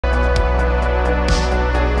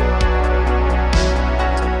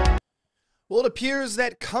Well, it appears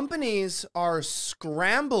that companies are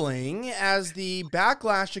scrambling as the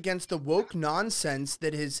backlash against the woke nonsense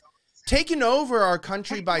that has taken over our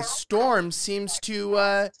country by storm seems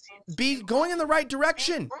to be going in the right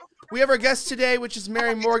direction. We have our guest today, which is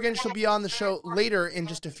Mary Morgan. She'll be on the show later in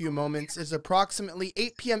just a few moments. It's approximately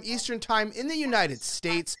 8 p.m. Eastern time in the United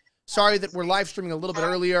States. Sorry that we're live streaming a little bit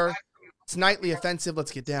earlier. It's nightly offensive.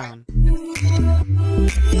 Let's get down.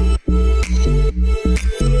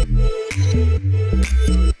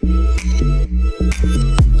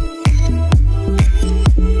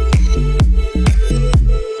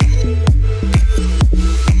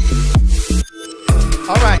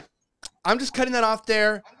 All right. I'm just cutting that off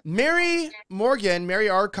there. Mary Morgan, Mary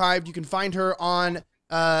Archived. You can find her on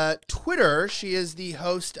Twitter. She is the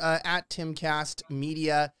host at Timcast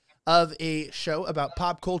Media of a show about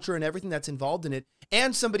pop culture and everything that's involved in it,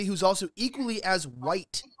 and somebody who's also equally as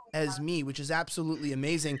white as me, which is absolutely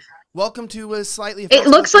amazing. Welcome to a slightly... It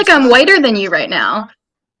looks like I'm whiter than you right now.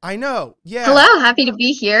 I know. Yeah. Hello. Happy to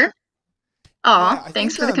be here. Aw, Yeah,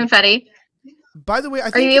 thanks for the confetti. By the way,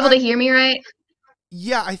 Are you able to hear me right?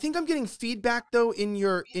 Yeah, I think I'm getting feedback though in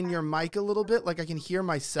your mic a little bit. Like I can hear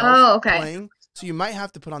myself playing. So you might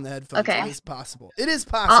have to put on the headphones. Okay. It is possible. It is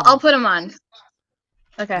possible. I'll put them on.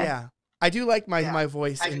 Okay. Yeah. I do like my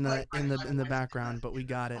voice in the background, but we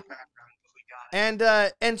got it.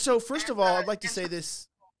 And so first of all, I'd like to say this.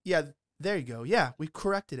 Yeah, there you go. Yeah, we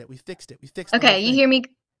corrected it. We fixed it. We fixed it. Okay, you hear me?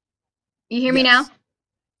 You hear me now?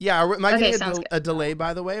 Yeah, am I getting a delay,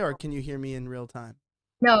 by the way, or can you hear me in real time?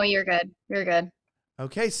 No, you're good. You're good.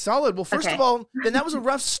 Okay, solid. Well, first of all, then that was a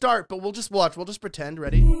rough start, but we'll just watch. We'll just pretend.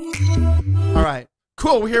 Ready? All right.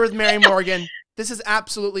 Cool. We're here with Mary Morgan. This is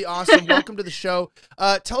absolutely awesome. Welcome to the show.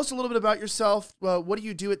 Tell us a little bit about yourself. What do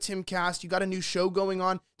you do at Timcast? You got a new show going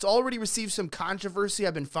on. It's already received some controversy.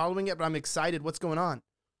 I've been following it, but I'm excited. What's going on?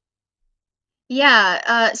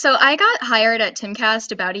 Yeah, so I got hired at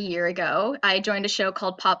Timcast about a year ago. I joined a show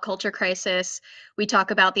called Pop Culture Crisis. We talk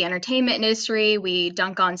about the entertainment industry, we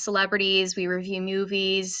dunk on celebrities, we review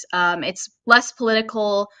movies. It's less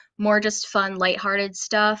political, more just fun, lighthearted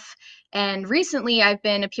stuff. And recently I've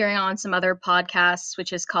been appearing on some other podcasts,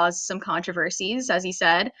 which has caused some controversies, as you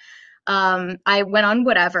said. I went on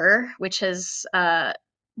Whatever, which has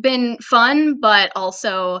been fun, but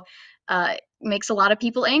also makes a lot of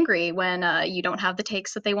people angry when you don't have the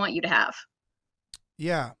takes that they want you to have.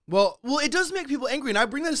 Yeah, well, it does make people angry, and I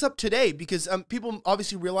bring this up today because people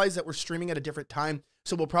obviously realize that we're streaming at a different time,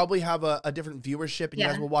 so we'll probably have a different viewership, and you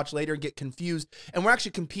guys will watch later and get confused. And we're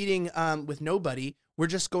actually competing with nobody. We're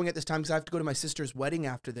just going at this time because I have to go to my sister's wedding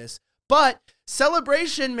after this. But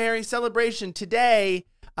celebration, Mary, celebration. Today,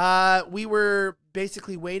 we were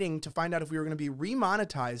basically waiting to find out if we were going to be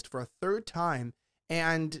remonetized for a third time.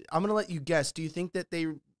 And I'm going to let you guess. Do you think that they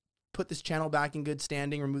put this channel back in good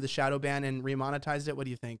standing, remove the shadow ban, and remonetized it? What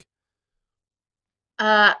do you think?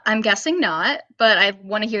 I'm guessing not, but I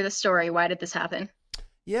want to hear the story. Why did this happen?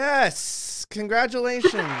 Yes.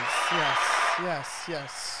 Congratulations. Yes.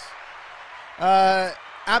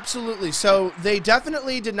 Absolutely. So they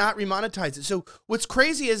definitely did not remonetize it. So what's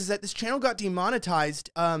crazy is that this channel got demonetized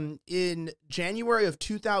in January of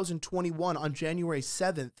 2021 on January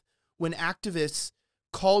 7th when activists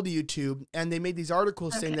called YouTube and they made these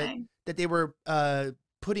articles saying that they were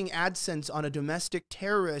putting AdSense on a domestic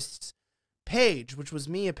terrorist's page, which was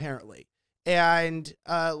me apparently. And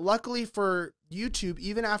luckily for YouTube,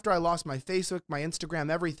 even after I lost my Facebook, my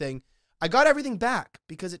Instagram, everything, I got everything back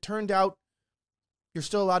because it turned out you're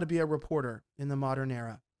still allowed to be a reporter in the modern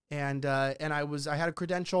era. And I had a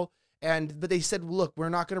credential, but they said, look, we're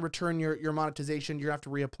not going to return your monetization. You're going to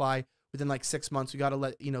have to reapply within like 6 months. We got to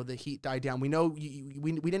let, the heat die down. We know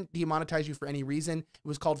we didn't demonetize you for any reason. It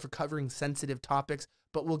was called for covering sensitive topics,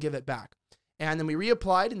 but we'll give it back. And then we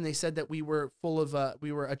reapplied, and they said that we were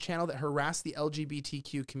we were a channel that harassed the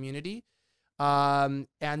LGBTQ community. And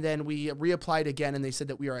then we reapplied again, and they said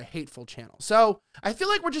that we are a hateful channel. So I feel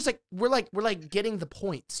like we're like getting the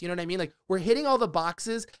points. You know what I mean? Like we're hitting all the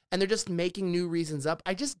boxes, and they're just making new reasons up.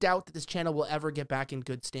 I just doubt that this channel will ever get back in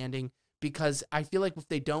good standing, because I feel like if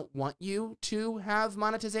they don't want you to have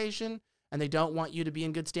monetization and they don't want you to be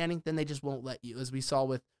in good standing, then they just won't let you, as we saw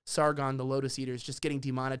with Sargon the Lotus Eaters just getting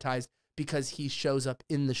demonetized because he shows up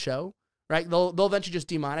in the show, right? They'll eventually just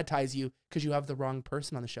demonetize you because you have the wrong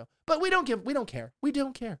person on the show. But we don't care. We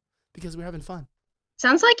don't care because we're having fun.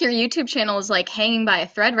 Sounds like your YouTube channel is like hanging by a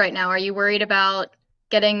thread right now. Are you worried about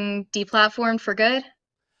getting deplatformed for good?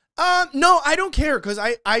 No, I don't care because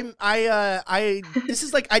this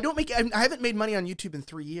is like I haven't made money on YouTube in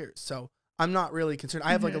 3 years, so I'm not really concerned.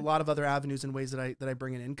 I have like a Hmm. lot of other avenues and ways that I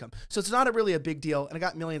bring in income. So it's not really a big deal. And I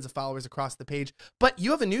got millions of followers across the page. But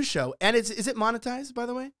you have a new show, and is it monetized, by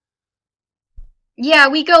the way? Yeah,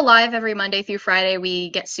 we go live every Monday through Friday. We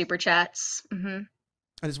get super chats. And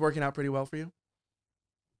it's working out pretty well for you?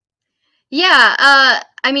 Yeah,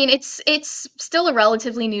 I mean it's still a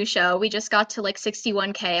relatively new show. We just got to like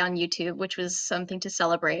 61K on YouTube, which was something to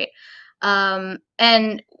celebrate.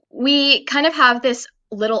 And we kind of have this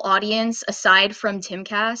little audience aside from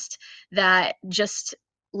Timcast that just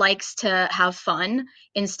likes to have fun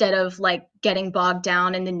instead of like getting bogged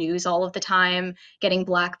down in the news all of the time, getting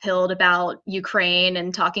blackpilled about Ukraine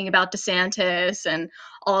and talking about DeSantis and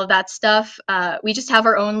all of that stuff. We just have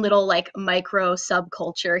our own little like micro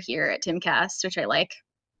subculture here at Timcast, which I like.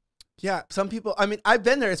 Yeah, some people. I mean, I've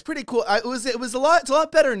been there. It's pretty cool. It was a lot. It's a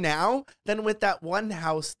lot better now than with that one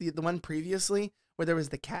house, the one previously where there was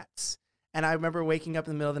the cats. And I remember waking up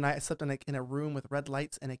in the middle of the night. I slept in a room with red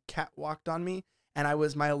lights, and a cat walked on me. And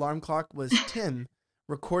my alarm clock was Tim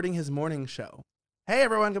recording his morning show. Hey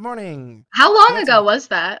everyone, good morning. How So long that's ago was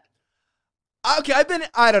that? okay.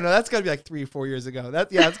 I don't know. That's got to be like 3 or 4 years ago.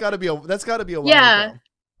 It's got to be that's got to be a while Yeah, ago.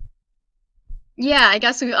 yeah, I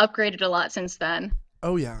guess we've upgraded a lot since then.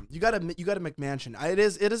 Oh yeah, you got a McMansion. It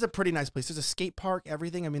is a pretty nice place. There's a skate park,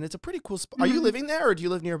 everything. I mean, it's a pretty cool spot. Are you Mhm. living there, or do you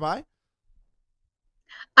live nearby?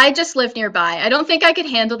 I just live nearby. I don't think I could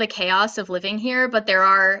handle the chaos of living here, but there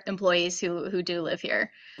are employees who do live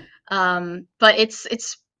here. But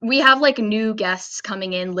it's we have like new guests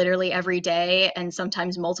coming in literally every day and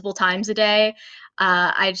sometimes multiple times a day.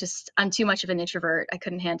 I'm too much of an introvert. I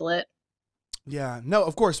couldn't handle it. Yeah, no,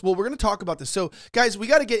 of course. Well, we're going to talk about this. So, guys, we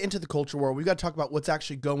got to get into the culture war. We got to talk about what's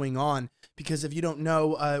actually going on because if you don't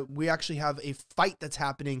know, we actually have a fight that's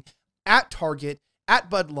happening at Target,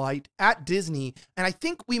 at Bud Light, at Disney, and I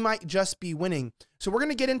think we might just be winning. So, we're going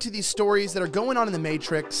to get into these stories that are going on in the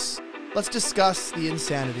Matrix. Let's discuss the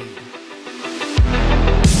insanity.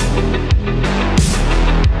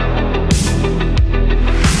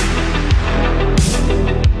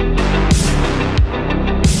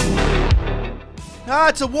 Ah,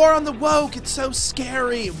 it's a war on the woke. It's so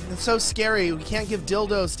scary. It's so scary. We can't give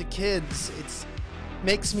dildos to kids. It's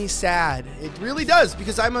makes me sad. It really does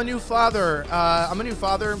because I'm a new father.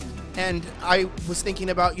 And I was thinking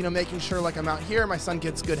about making sure like I'm out here, my son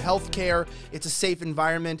gets good health care. It's a safe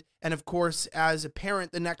environment, and of course, as a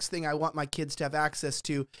parent, the next thing I want my kids to have access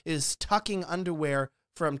to is tucking underwear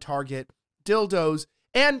from Target, dildos,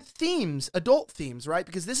 and themes, adult themes, right?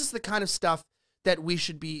 Because this is the kind of stuff that we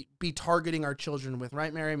should be targeting our children with,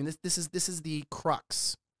 right, Mary? I mean, this is the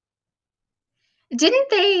crux. Didn't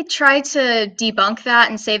they try to debunk that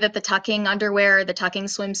and say that the tucking underwear, the tucking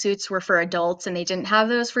swimsuits were for adults and they didn't have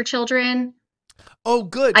those for children? Oh,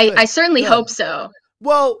 good, I good, certainly good. hope so.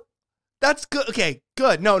 Well, that's good. Okay,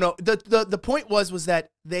 good. No, no. The point was that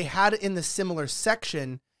they had it in the similar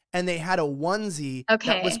section, and they had a onesie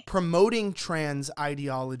that was Okay. promoting trans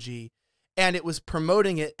ideology, and it was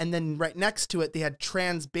promoting it, and then right next to it they had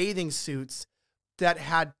trans bathing suits that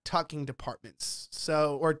had tucking departments.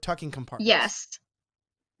 Or tucking compartments. Yes.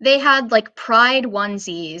 They had like pride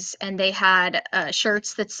onesies and they had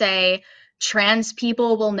shirts that say trans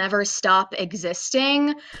people will never stop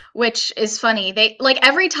existing, which is funny. They like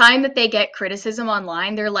every time that they get criticism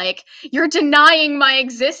online, they're like, "You're denying my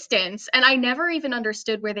existence." And I never even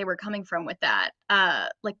understood where they were coming from with that.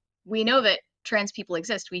 Like we know that trans people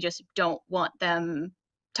exist. We just don't want them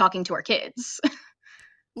talking to our kids.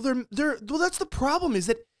 Well, well, that's the problem. Is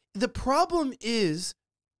that the problem is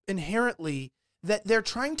inherently that they're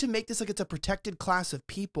trying to make this like it's a protected class of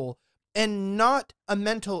people and not a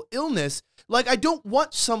mental illness. Like, I don't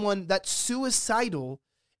want someone that's suicidal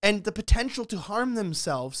and the potential to harm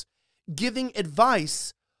themselves giving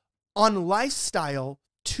advice on lifestyle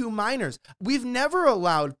to minors. We've never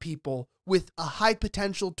allowed people with a high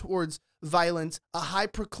potential towards violence, a high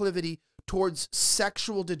proclivity towards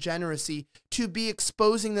sexual degeneracy to be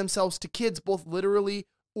exposing themselves to kids, both literally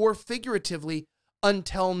or figuratively,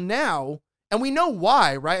 until now. And we know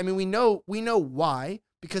why, right? I mean, we know why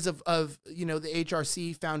because of the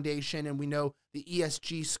HRC Foundation, and we know the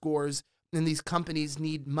ESG scores, and these companies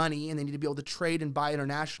need money and they need to be able to trade and buy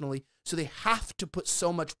internationally. So they have to put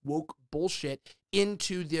so much woke bullshit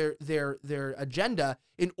into their agenda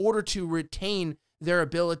in order to retain their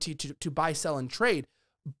ability to buy, sell, and trade.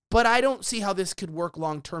 But I don't see how this could work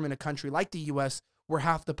long term in a country like the US where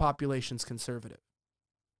half the population's conservative.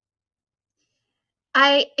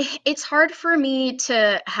 I it's hard for me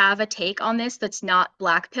to have a take on this that's not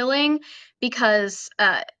blackpilling because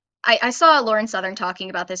I saw Lauren Southern talking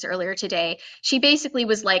about this earlier today. She basically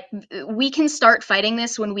was like, we can start fighting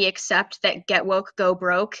this when we accept that get woke, go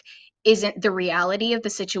broke isn't the reality of the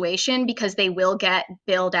situation, because they will get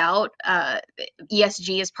bailed out.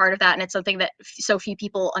 ESG is part of that, and it's something that so few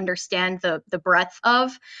people understand the breadth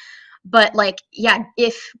of. But like, yeah,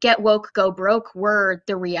 if get woke, go broke were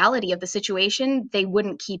the reality of the situation, they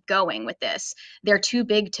wouldn't keep going with this. They're too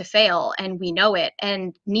big to fail, and we know it.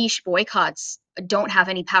 And niche boycotts don't have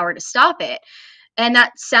any power to stop it. And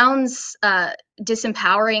that sounds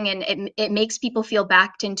disempowering, and it makes people feel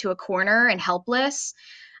backed into a corner and helpless.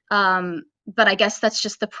 But I guess that's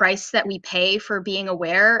just the price that we pay for being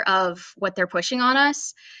aware of what they're pushing on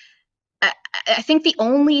us. I think the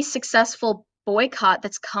only successful boycott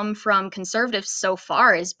that's come from conservatives so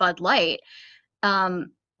far is Bud Light.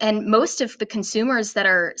 Um, and most of the consumers that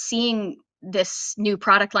are seeing this new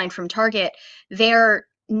product line from Target, they're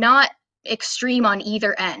not extreme on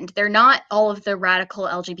either end. They're not all of the radical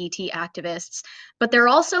LGBT activists, but they're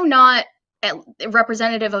also not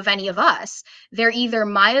representative of any of us. They're either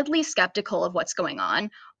mildly skeptical of what's going on,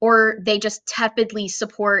 or they just tepidly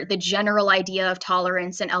support the general idea of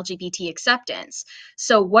tolerance and LGBT acceptance.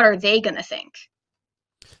 So what are they going to think?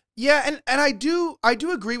 Yeah, and I do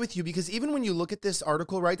agree with you, because even when you look at this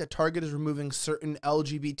article, right, that Target is removing certain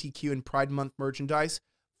LGBTQ and Pride Month merchandise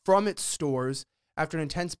from its stores after an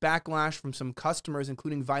intense backlash from some customers,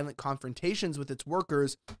 including violent confrontations with its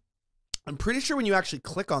workers. I'm pretty sure when you actually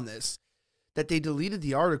click on this that they deleted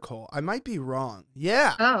the article. I might be wrong.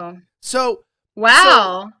 Yeah. Oh, So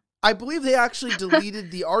wow. I believe they actually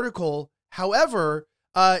deleted the article. However,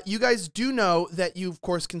 you guys do know that you, of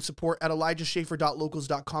course, can support at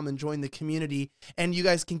elijahschaefer.locals.com and join the community. And you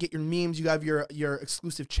guys can get your memes. You have your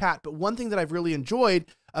exclusive chat. But one thing that I've really enjoyed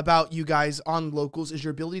about you guys on Locals is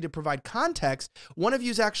your ability to provide context. One of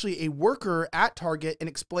you is actually a worker at Target and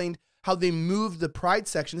explained how they moved the Pride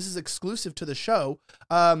section. This is exclusive to the show.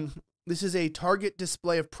 This is a Target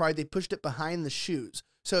display of Pride. They pushed it behind the shoes.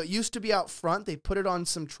 So it used to be out front. They put it on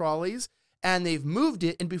some trolleys and they've moved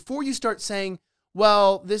it. And before you start saying,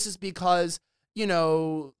 well, this is because, you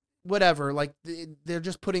know, whatever, like they're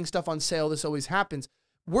just putting stuff on sale. This always happens.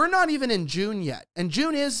 We're not even in June yet. And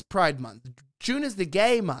June is Pride Month. June is the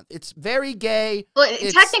gay month. It's very gay. Well,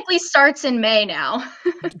 it technically starts in May now.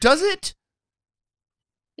 Does it?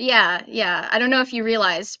 Yeah. I don't know if you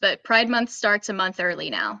realized, but Pride Month starts a month early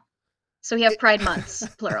now. So we have Pride Months,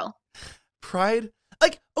 plural. Pride?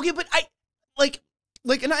 Like, okay, but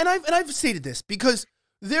I've stated this because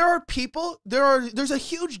there are people, there's a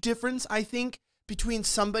huge difference, I think, between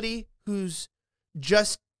somebody who's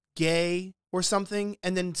just gay or something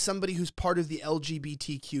and then somebody who's part of the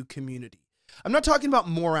LGBTQ community. I'm not talking about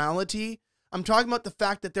morality. I'm talking about the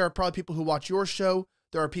fact that there are probably people who watch your show.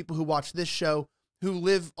 There are people who watch this show who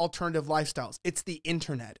live alternative lifestyles. It's the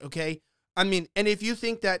internet, okay? I mean, and if you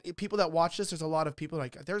think that people that watch this, there's a lot of people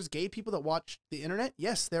like, there's gay people that watch the internet.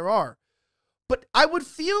 Yes, there are. But I would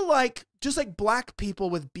feel like, just like black people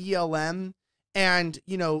with BLM and,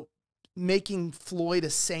 you know, making Floyd a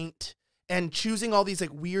saint and choosing all these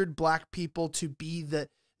like weird black people to be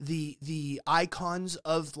the icons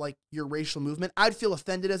of like your racial movement, I'd feel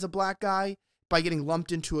offended as a black guy by getting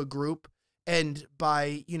lumped into a group and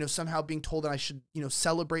by, you know, somehow being told that I should, you know,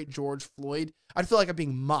 celebrate George Floyd. I'd feel like I'm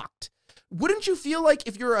being mocked. Wouldn't you feel like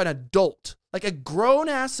if you're an adult, like a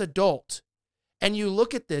grown-ass adult, and you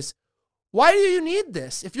look at this, why do you need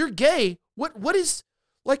this? If you're gay, what is,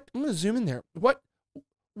 like, I'm going to zoom in there.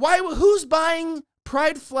 Who's buying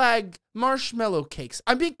pride flag marshmallow cakes?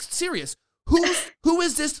 I'm being serious. Who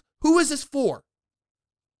is this for?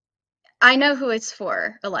 I know who it's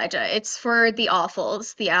for, Elijah. It's for the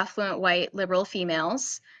awfuls, the affluent white liberal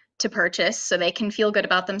females, to purchase so they can feel good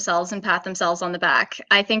about themselves and pat themselves on the back.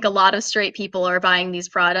 I think a lot of straight people are buying these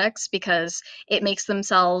products because it makes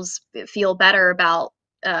themselves feel better about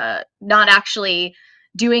not actually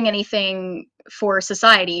doing anything for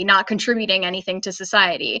society, not contributing anything to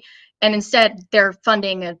society. And instead, they're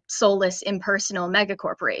funding a soulless, impersonal mega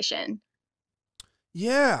corporation.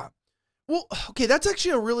 Yeah. Well, okay, that's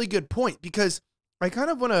actually a really good point, because I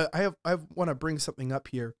kind of want to, I want to bring something up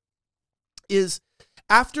here. Is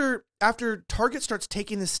after Target starts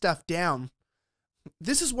taking this stuff down,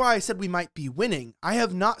 this is why I said we might be winning. I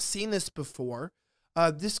have not seen this before.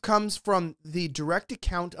 This comes from the direct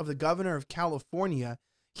account of the governor of California.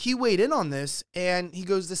 He weighed in on this, and he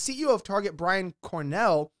goes, the CEO of Target, Brian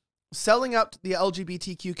Cornell, selling out the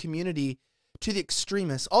LGBTQ community to the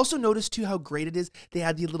extremists. Also notice too how great it is. They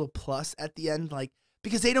had the little plus at the end, like,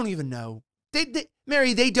 because they don't even know.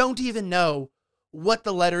 Mary, they don't even know what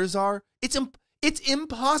the letters are. It's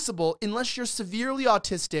impossible unless you're severely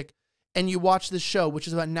autistic and you watch this show, which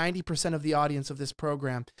is about 90% of the audience of this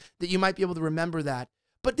program, that you might be able to remember that.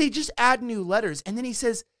 But they just add new letters. And then he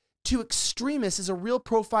says, to extremists is a real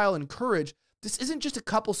profile and courage. This isn't just a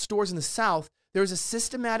couple stores in the South. There's a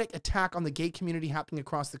systematic attack on the gay community happening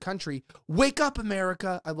across the country. Wake up,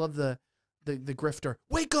 America. I love the grifter.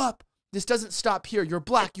 Wake up. This doesn't stop here. You're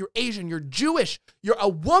black, you're Asian, you're Jewish, you're a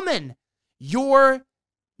woman. You're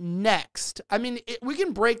next. I mean, we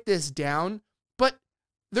can break this down, but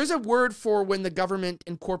there's a word for when the government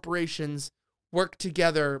and corporations work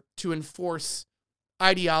together to enforce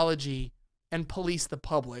ideology and police the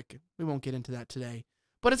public. We won't get into that today.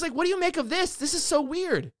 But it's like, what do you make of this? This is so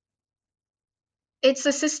weird. It's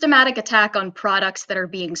a systematic attack on products that are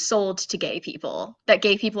being sold to gay people that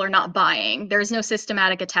gay people are not buying. There's no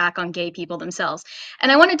systematic attack on gay people themselves.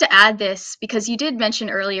 And I wanted to add this because you did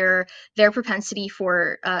mention earlier their propensity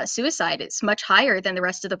for suicide. It's much higher than the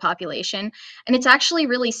rest of the population. And it's actually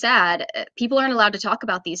really sad. People aren't allowed to talk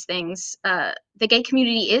about these things. The gay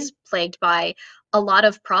community is plagued by a lot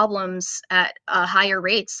of problems at higher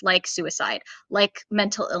rates, like suicide, like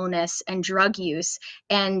mental illness and drug use,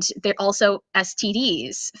 and they're also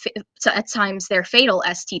STDs. So at times they're fatal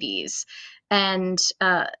STDs. And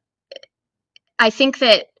I think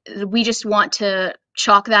that we just want to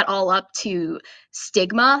chalk that all up to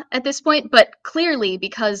stigma at this point. But clearly,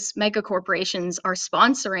 because mega corporations are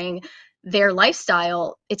sponsoring their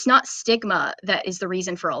lifestyle, it's not stigma that is the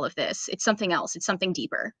reason for all of this. It's something else. It's something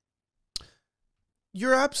deeper.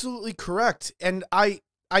 You're absolutely correct. And I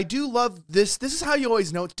do love this. This is how you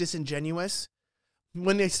always know it's disingenuous.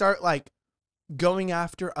 When they start like going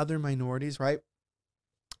after other minorities, right?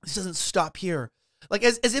 This doesn't stop here. Like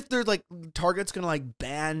as if they're like Target's gonna like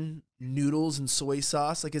ban noodles and soy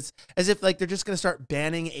sauce. Like it's as if like they're just gonna start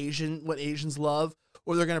banning what Asians love,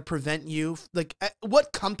 or they're gonna prevent you. Like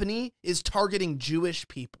what company is targeting Jewish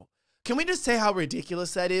people? Can we just say how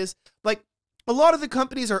ridiculous that is? Like, a lot of the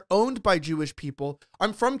companies are owned by Jewish people.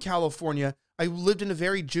 I'm from California. I lived in a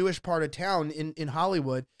very Jewish part of town in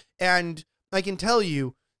Hollywood. And I can tell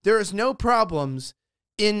you, there is no problems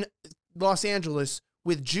in Los Angeles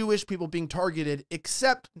with Jewish people being targeted,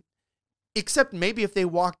 except maybe if they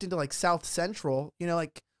walked into like South Central, you know,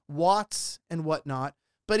 like Watts and whatnot.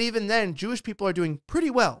 But even then, Jewish people are doing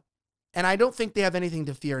pretty well. And I don't think they have anything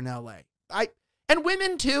to fear in LA. And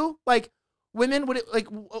women too. Like, women would like...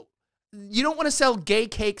 You don't want to sell gay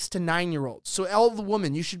cakes to 9-year-olds. So all the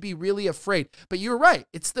women, you should be really afraid. But you're right.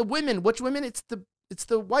 It's the women. Which women? It's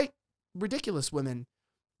the white, ridiculous women.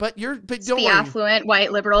 But don't the worry. Affluent,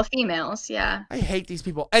 white, liberal females. Yeah. I hate these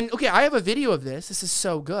people. And okay, I have a video of this. This is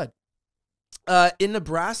so good. In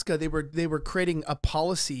Nebraska, they were creating a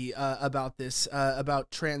policy about this,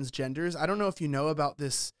 about transgenders. I don't know if you know about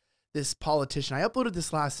this politician. I uploaded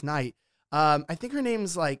this last night. I think her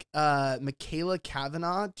name's like Michaela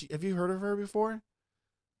Kavanaugh. Have you heard of her before?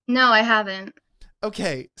 No, I haven't.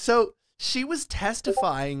 Okay, so she was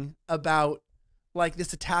testifying about like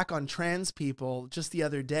this attack on trans people just the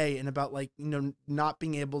other day, and about like, you know, not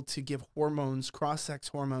being able to give cross-sex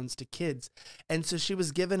hormones to kids. And so she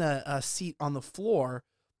was given a seat on the floor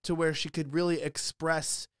to where she could really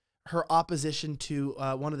express her opposition to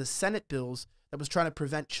one of the Senate bills that was trying to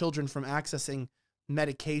prevent children from accessing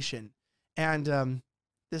medication. And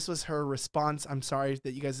this was her response. I'm sorry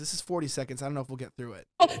that you guys, this is 40 seconds. I don't know if we'll get through it.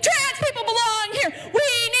 Trans people belong here.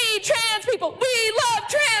 We need trans people. We love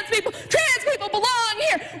trans people. Trans people belong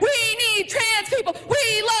here. We need trans people.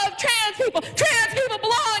 We love trans people. Trans people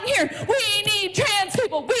belong here. We need trans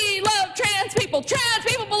people. We love trans people. Trans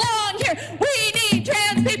people belong here. We need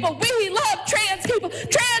trans people. We love trans people.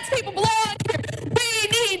 Trans people belong here. We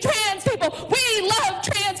need trans people. We love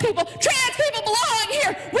trans people. Trans people belong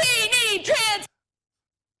here. We need trans.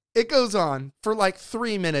 It goes on for like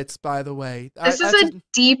 3 minutes, by the way. This is a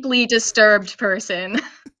deeply disturbed person.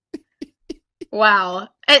 Wow.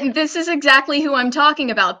 And this is exactly who I'm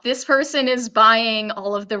talking about. This person is buying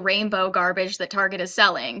all of the rainbow garbage that Target is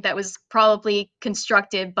selling that was probably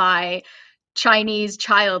constructed by Chinese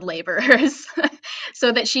child laborers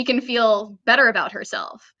so that she can feel better about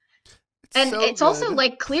herself. And it's also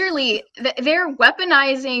like clearly they're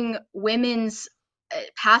weaponizing women's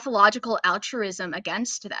pathological altruism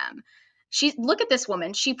against them. Look at this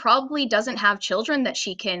woman. She probably doesn't have children that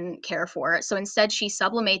she can care for. So instead she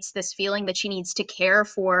sublimates this feeling that she needs to care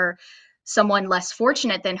for someone less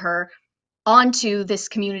fortunate than her onto this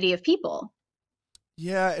community of people.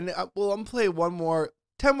 Yeah, and well, I'm gonna play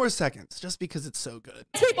 10 more seconds just because it's so good.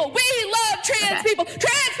 People, we love trans people.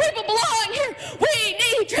 Trans people belong here. We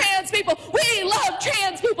need trans people. We love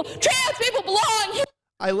trans people. Trans people belong here.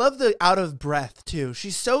 I love the out of breath too.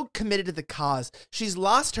 She's so committed to the cause. She's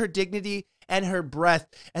lost her dignity and her breath.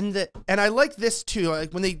 And I like this too.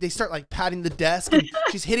 Like when they start like patting the desk and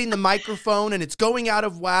she's hitting the microphone and it's going out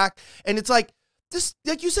of whack. And it's like this,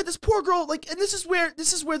 like you said, this poor girl, like, and this is where the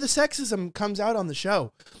sexism comes out on the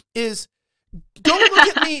show is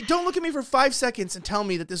don't look at me for 5 seconds and tell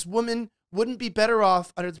me that this woman wouldn't be better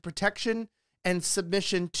off under the protection and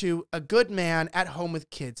submission to a good man at home with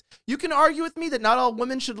kids. You can argue with me that not all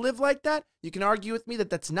women should live like that. You can argue with me that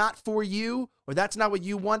that's not for you or that's not what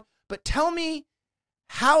you want. But tell me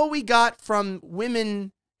how we got from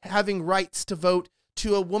women having rights to vote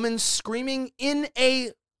to a woman screaming in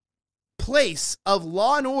a place of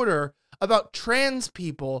law and order about trans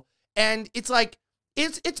people. And it's like,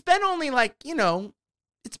 it's been only like, you know,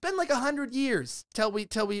 it's been like 100 years till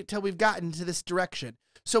we've gotten to this direction.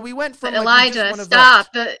 So we went from But like, Elijah,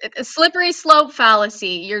 stop. The slippery slope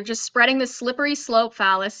fallacy. You're just spreading the slippery slope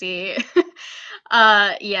fallacy.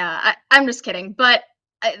 Yeah, I'm just kidding. But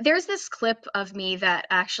there's this clip of me that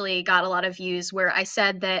actually got a lot of views where I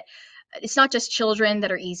said that it's not just children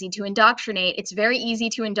that are easy to indoctrinate. It's very easy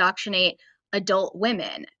to indoctrinate adult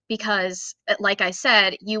women because, like I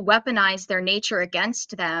said, you weaponize their nature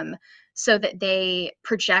against them so that they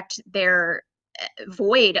project their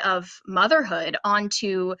void of motherhood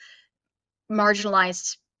onto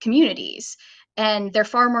marginalized communities. And they're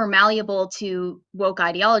far more malleable to woke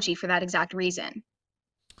ideology for that exact reason.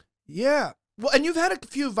 Yeah. Well, and you've had a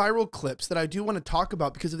few viral clips that I do want to talk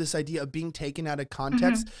about because of this idea of being taken out of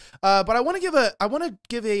context. But I want to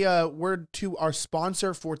give a word to our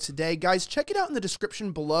sponsor for today. Guys, check it out in the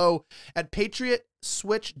description below at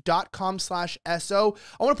patriotswitch.com/SO.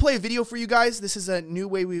 I want to play a video for you guys. This is a new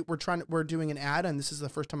way we're doing an ad, and this is the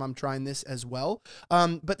first time I'm trying this as well.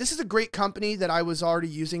 But this is a great company that I was already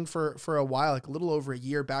using for a while, like a little over a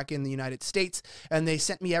year back in the United States, and they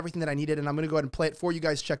sent me everything that I needed, and I'm going to go ahead and play it for you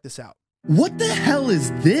guys. Check this out. What the hell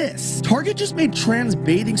is this? Target just made trans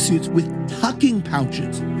bathing suits with tucking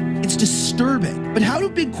pouches. It's disturbing. But how do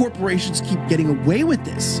big corporations keep getting away with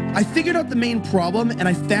this? I figured out the main problem and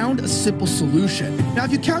I found a simple solution. Now,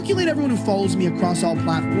 if you calculate everyone who follows me across all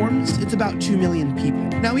platforms, it's about 2 million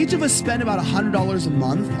people. Now, each of us spend about $100 a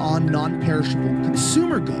month on non-perishable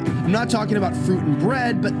consumer goods. I'm not talking about fruit and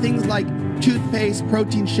bread, but things like toothpaste,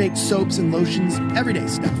 protein shakes, soaps, and lotions, everyday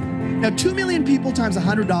stuff. Now, 2 million people times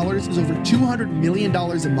 $100 is over $200 million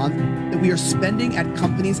a month that we are spending at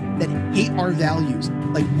companies that hate our values,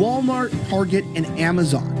 like Walmart, Target, and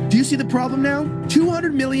Amazon. Do you see the problem now?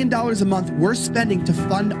 $200 million a month we're spending to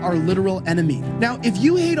fund our literal enemy. Now, if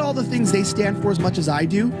you hate all the things they stand for as much as I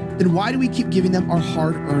do, then why do we keep giving them our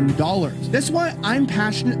hard-earned dollars? That's why I'm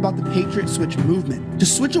passionate about the Patriot Switch movement, to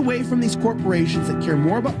switch away from these corporations that care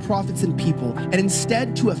more about profits than people, and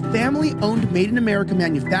instead to a family-owned made-in-America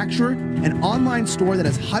manufacturer, an online store that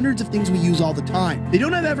has hundreds of things we use all the time. They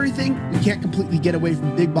don't have everything. We can't completely get away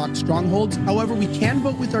from big box strongholds. However, we can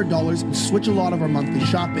vote with our dollars and switch a lot of our monthly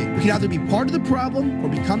shopping. We can either be part of the problem or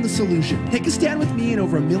become the solution. Take a stand with me and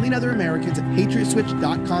over 1 million other Americans at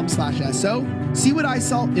patriotswitch.com/SO. See what I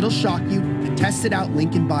saw, it'll shock you, and test it out,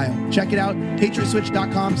 link in bio. Check it out,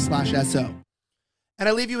 patriotswitch.com/SO. And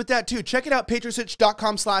I leave you with that too. Check it out,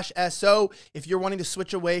 patriotswitch.com/SO. If you're wanting to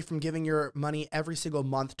switch away from giving your money every single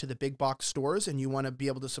month to the big box stores and you want to be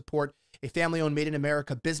able to support a family-owned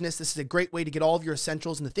made-in-America business, this is a great way to get all of your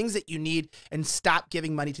essentials and the things that you need and stop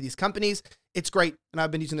giving money to these companies. It's great, and I've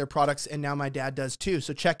been using their products, and now my dad does too,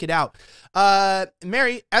 so check it out.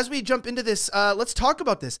 Mary, as we jump into this, let's talk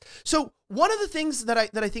about this. So one of the things that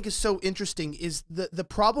I think is so interesting is the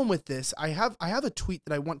problem with this. I have a tweet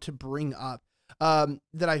that I want to bring up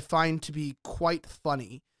that I find to be quite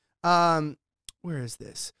funny. Where is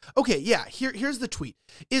this? Okay, yeah, here's the tweet.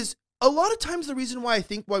 Is a lot of times the reason why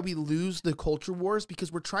we lose the culture wars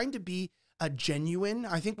because we're trying to be a genuine,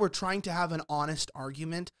 I think we're trying to have an honest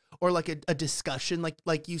argument or like a discussion,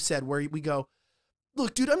 like you said, where we go,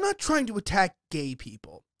 look, dude, I'm not trying to attack gay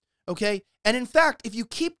people, okay? And in fact, if you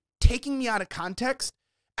keep taking me out of context,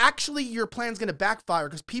 actually your plan's going to backfire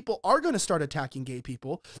because people are going to start attacking gay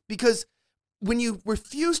people because when you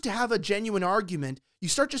refuse to have a genuine argument, you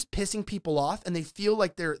start just pissing people off and they feel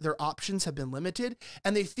like their options have been limited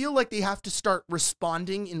and they feel like they have to start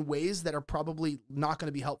responding in ways that are probably not going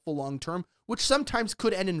to be helpful long-term, which sometimes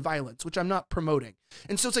could end in violence, which I'm not promoting.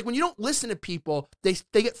 And so it's like when you don't listen to people, they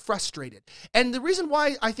get frustrated. And the reason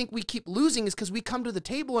why I think we keep losing is because we come to the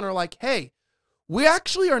table and are like, hey, we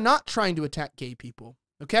actually are not trying to attack gay people,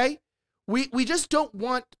 okay? We just don't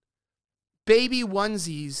want baby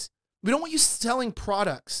onesies. We don't want you selling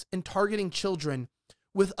products and targeting children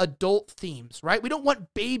with adult themes, right? We don't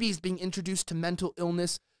want babies being introduced to mental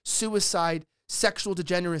illness, suicide, sexual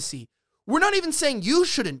degeneracy. We're not even saying you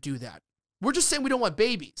shouldn't do that. We're just saying we don't want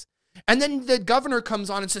babies. And then the governor comes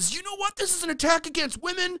on and says, you know what? This is an attack against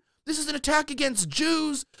women. This is an attack against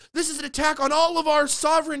Jews. This is an attack on all of our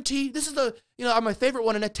sovereignty. This is my favorite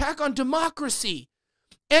one, an attack on democracy.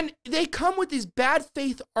 And they come with these bad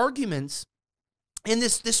faith arguments and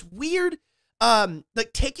this weird,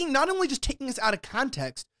 not only just taking us out of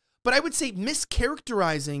context, but I would say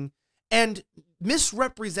mischaracterizing and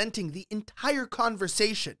misrepresenting the entire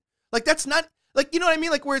conversation. Like, that's not, like, you know what I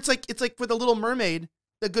mean? Like, where it's like for The Little Mermaid,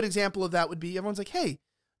 a good example of that would be, everyone's like, hey,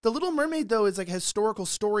 The Little Mermaid, though, is like a historical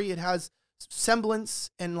story. It has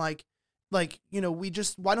semblance and why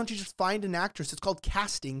don't you just find an actress? It's called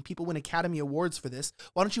casting. People win Academy Awards for this.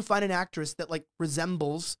 Why don't you find an actress that like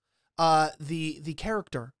resembles the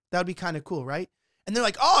character? That would be kind of cool, right? And they're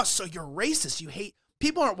like, oh, so you're racist. You hate,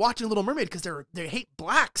 people aren't watching Little Mermaid because they hate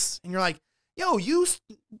blacks. And you're like, yo,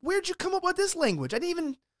 where'd you come up with this language? I didn't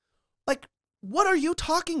even, like, what are you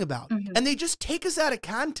talking about? Mm-hmm. And they just take us out of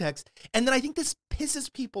context. And then I think this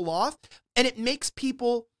pisses people off, and it makes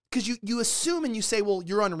people, because you assume and you say, well,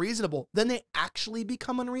 you're unreasonable. Then they actually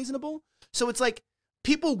become unreasonable. So it's like,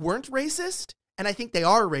 people weren't racist, and I think they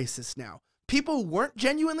are racist now. People weren't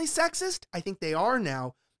genuinely sexist. I think they are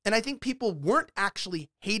now. And I think people weren't actually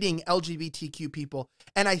hating LGBTQ people.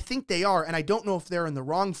 And I think they are. And I don't know if they're in the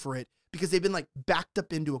wrong for it, because they've been like backed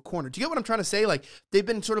up into a corner. Do you get what I'm trying to say? Like, they've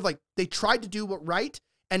been sort of like, they tried to do what right,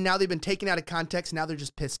 and now they've been taken out of context. Now they're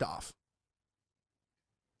just pissed off.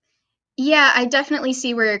 Yeah, I definitely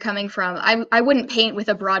see where you're coming from. I wouldn't paint with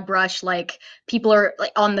a broad brush like people are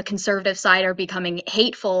like on the conservative side are becoming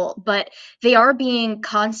hateful, but they are being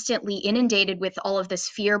constantly inundated with all of this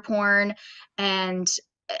fear porn, and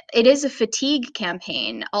it is a fatigue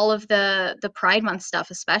campaign. All of the Pride Month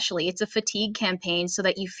stuff, especially, it's a fatigue campaign so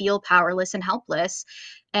that you feel powerless and helpless,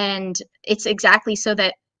 and it's exactly so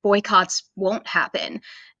that boycotts won't happen,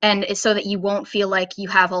 and it's so that you won't feel like you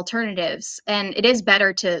have alternatives. And it is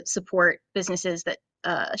better to support businesses that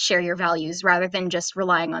share your values rather than just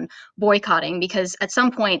relying on boycotting, because at some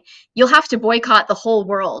point you'll have to boycott the whole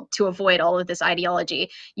world to avoid all of this ideology.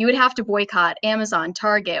 You would have to boycott Amazon,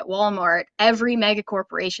 Target, Walmart, every mega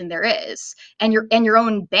corporation there is, and your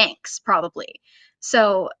own banks probably.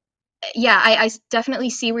 So yeah, I definitely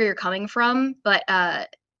see where you're coming from, but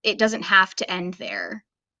it doesn't have to end there.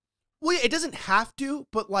 Well, yeah, it doesn't have to,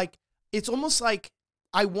 but like, it's almost like,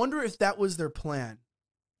 I wonder if that was their plan.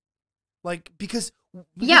 Like, because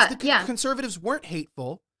the conservatives weren't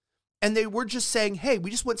hateful, and they were just saying, hey, we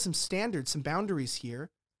just want some standards, some boundaries here,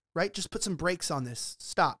 right? Just put some brakes on this.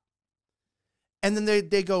 Stop. And then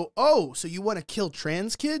they go, oh, so you want to kill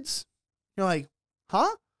trans kids? You're like,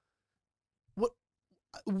 huh?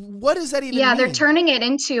 What does that even mean? Yeah, they're turning it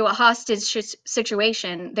into a hostage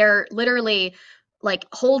situation. They're literally like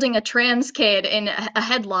holding a trans kid in a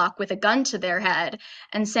headlock with a gun to their head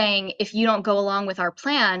and saying, if you don't go along with our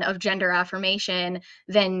plan of gender affirmation,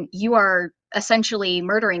 then you are essentially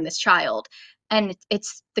murdering this child. And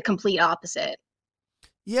it's the complete opposite.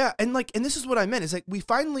 Yeah, and this is what I meant, is like, we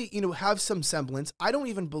finally, have some semblance. I don't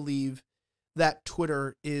even believe that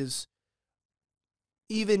Twitter is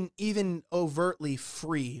even overtly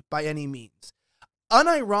free by any means.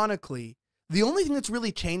 Unironically, the only thing that's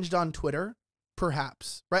really changed on Twitter,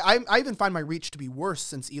 perhaps, right? I even find my reach to be worse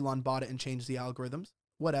since Elon bought it and changed the algorithms,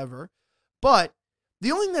 whatever. But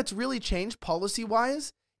the only thing that's really changed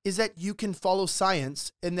policy-wise is that you can follow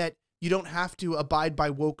science, and that you don't have to abide by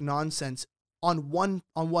woke nonsense on one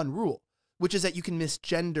rule, which is that you can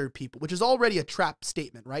misgender people, which is already a trap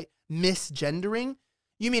statement, right? Misgendering.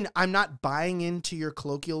 You mean I'm not buying into your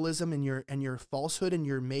colloquialism and your falsehood and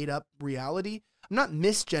your made up reality? I'm not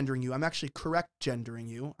misgendering you. I'm actually correct gendering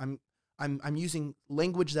you. I'm using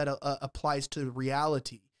language that applies to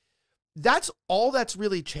reality. That's all that's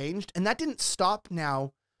really changed, and that didn't stop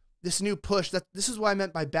now. This new push, this is what I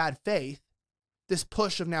meant by bad faith. This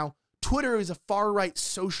push of now Twitter is a far-right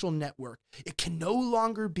social network. It can no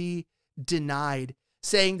longer be denied,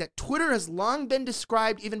 saying that Twitter has long been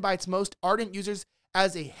described, even by its most ardent users,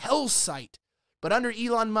 as a hell site. But under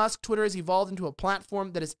Elon Musk, Twitter has evolved into a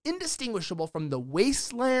platform that is indistinguishable from the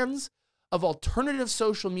wastelands of alternative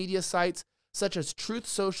social media sites such as Truth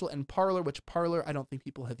Social and Parler, which Parler I don't think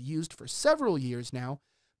people have used for several years now.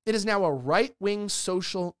 It is now a right-wing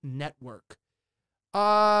social network.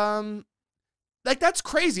 That's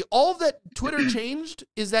crazy. All that Twitter changed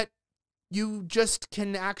is that you just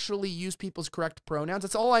can actually use people's correct pronouns.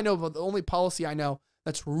 That's all I know about, the only policy I know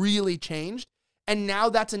that's really changed. And now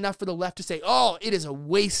that's enough for the left to say, oh, it is a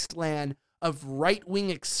wasteland of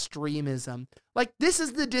right-wing extremism. Like, this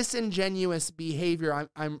is the disingenuous behavior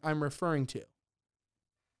I'm referring to.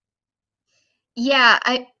 Yeah,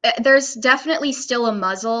 there's definitely still a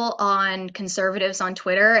muzzle on conservatives on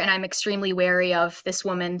Twitter, and I'm extremely wary of this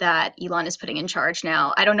woman that Elon is putting in charge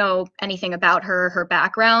now. I don't know anything about her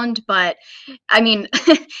background, but I mean,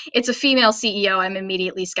 it's a female CEO. I'm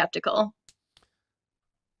immediately skeptical.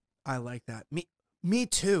 I like that. Me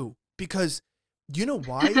too, because you know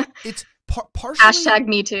why? It's partially Hashtag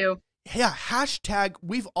me too. Yeah, hashtag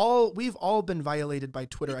we've all been violated by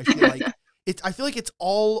Twitter. I feel like it's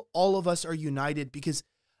all of us are united, because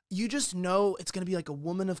you just know it's going to be like a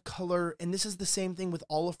woman of color. And this is the same thing with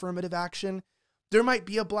all affirmative action. There might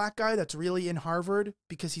be a black guy that's really in Harvard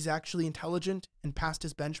because he's actually intelligent and passed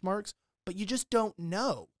his benchmarks, but you just don't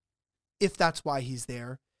know if that's why he's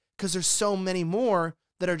there, because there's so many more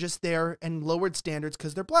that are just there and lowered standards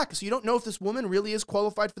because they're black. So you don't know if this woman really is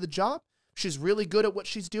qualified for the job. She's really good at what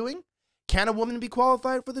she's doing. Can a woman be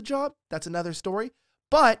qualified for the job? That's another story.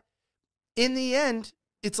 But in the end,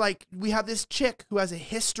 it's like we have this chick who has a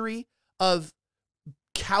history of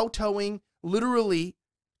kowtowing literally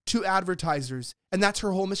to advertisers, and that's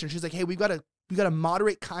her whole mission. She's like, hey, we got to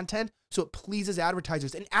moderate content so it pleases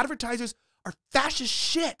advertisers. And advertisers are fascist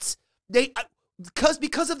shits. They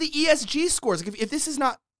because of the ESG scores. Like if this is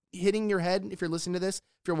not hitting your head, if you're listening to this,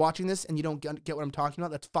 if you're watching this and you don't get what I'm talking about,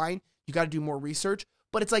 that's fine. You got to do more research.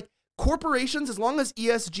 But it's like corporations, as long as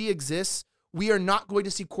ESG exists, we are not going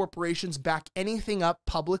to see corporations back anything up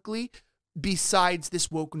publicly besides this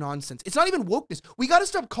woke nonsense. It's not even wokeness. We got to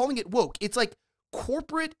stop calling it woke. It's like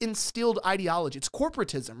corporate instilled ideology. It's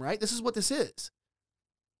corporatism, right? This is what this is.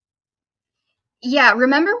 Yeah,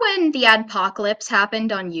 remember when the adpocalypse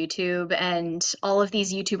happened on YouTube and all of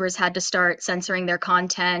these YouTubers had to start censoring their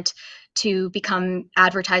content to become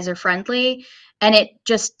advertiser friendly, and it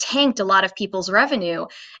just tanked a lot of people's revenue.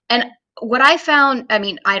 And what I found, I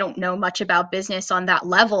mean, I don't know much about business on that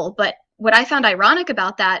level, but what I found ironic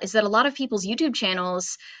about that is that a lot of people's YouTube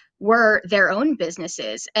channels were their own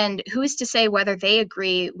businesses. And who's to say whether they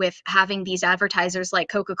agree with having these advertisers like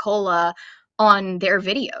Coca-Cola on their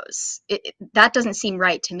videos? That doesn't seem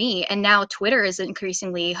right to me. And now Twitter is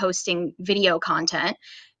increasingly hosting video content.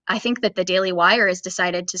 I think that the Daily Wire has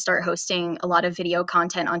decided to start hosting a lot of video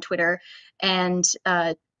content on Twitter, and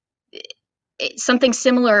something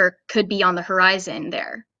similar could be on the horizon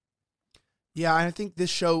there. Yeah, I think this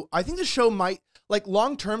show might, like,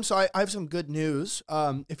 long term. So I have some good news.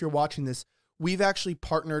 If you're watching this, we've actually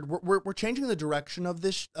partnered. We're changing the direction of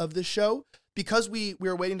this show because we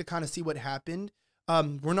were waiting to kind of see what happened.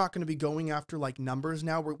 We're not going to be going after like numbers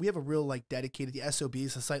now. We have a real like dedicated, the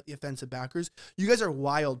SOBs, the slightly offensive backers. You guys are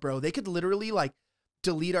wild, bro. They could literally like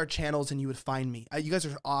delete our channels and you would find me. You guys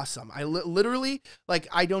are awesome. I literally, like,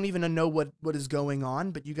 I don't even know what is going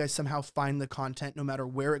on, but you guys somehow find the content no matter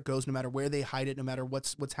where it goes, no matter where they hide it, no matter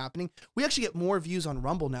what's happening. We actually get more views on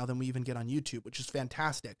Rumble now than we even get on YouTube, which is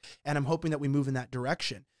fantastic. And I'm hoping that we move in that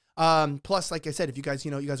direction. Plus, like I said, if you guys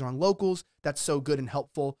are on locals, that's so good and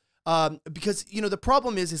helpful. Because, the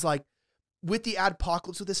problem is like with the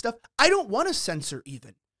adpocalypse, with this stuff, I don't want to censor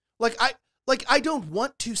even. I don't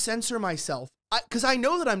want to censor myself. Because I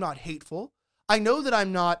know that I'm not hateful. I know that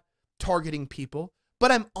I'm not targeting people, but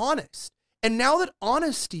I'm honest. And now that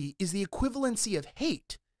honesty is the equivalency of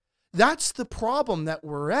hate, that's the problem that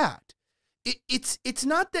we're at. It's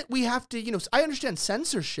not that we have to, I understand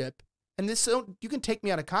censorship, and this, so you can take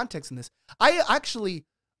me out of context in this. I actually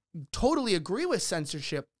totally agree with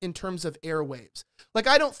censorship in terms of airwaves. Like,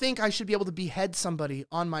 I don't think I should be able to behead somebody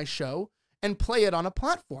on my show and play it on a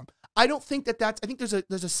platform. I don't think I think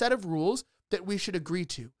there's a set of rules that we should agree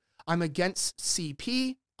to. I'm against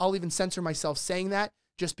CP. I'll even censor myself saying that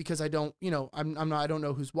just because I don't, I don't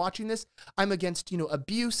know who's watching this. I'm against,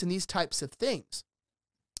 abuse and these types of things.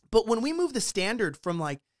 But when we move the standard from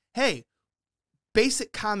like, hey,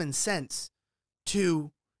 basic common sense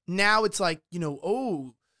to now it's like,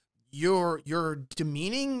 oh, you're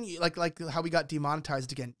demeaning, like how we got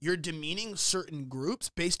demonetized again. You're demeaning certain groups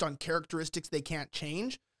based on characteristics they can't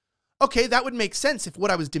change. Okay, that would make sense if what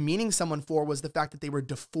I was demeaning someone for was the fact that they were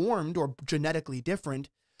deformed or genetically different.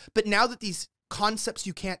 But now that these concepts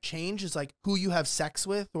you can't change is like who you have sex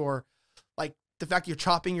with, or like the fact you're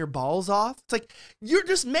chopping your balls off. It's like, you're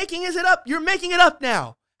just making it up. You're making it up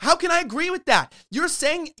now. How can I agree with that? You're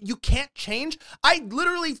saying you can't change? I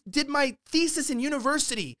literally did my thesis in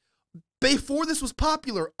university before this was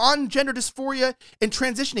popular on gender dysphoria and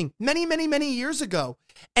transitioning many, many, many years ago.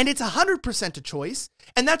 And it's 100% a choice.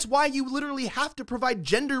 And that's why you literally have to provide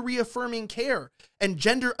gender reaffirming care and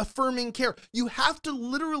gender affirming care. You have to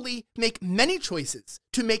literally make many choices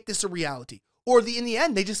to make this a reality. Or in the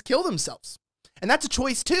end, they just kill themselves. And that's a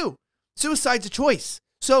choice too. Suicide's a choice.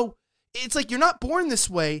 So it's like you're not born this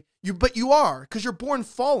way, but you are, because you're born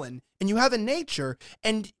fallen and you have a nature,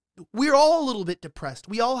 and we're all a little bit depressed.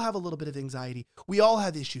 We all have a little bit of anxiety. We all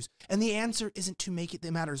have issues. And the answer isn't to make it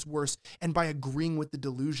the matters worse and by agreeing with the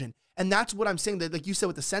delusion. And that's what I'm saying, that like you said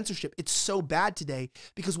with the censorship, it's so bad today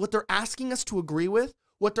because what they're asking us to agree with,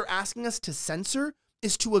 what they're asking us to censor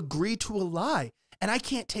is to agree to a lie. And I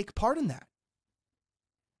can't take part in that.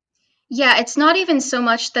 Yeah, it's not even so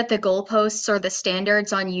much that the goalposts or the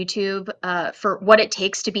standards on YouTube for what it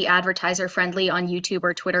takes to be advertiser friendly on YouTube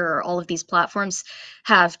or Twitter or all of these platforms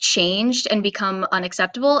have changed and become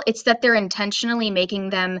unacceptable. It's that they're intentionally making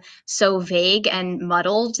them so vague and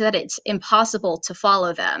muddled that it's impossible to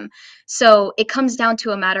follow them. So it comes down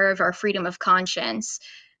to a matter of our freedom of conscience.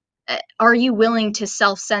 Are you willing to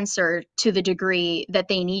self-censor to the degree that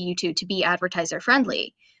they need you to be advertiser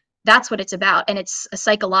friendly? That's what it's about, and it's a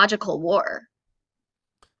psychological war.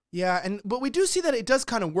 Yeah, but we do see that it does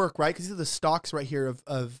kind of work, right? Because these are the stocks right here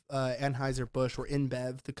of Anheuser-Busch or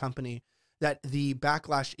InBev, the company, that the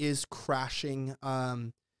backlash is crashing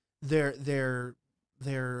their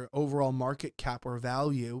overall market cap or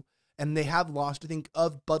value, and they have lost, I think,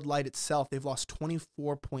 of Bud Light itself, they've lost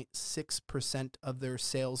 24.6% of their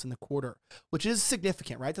sales in the quarter, which is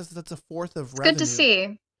significant, right? That's a fourth of revenue. Good to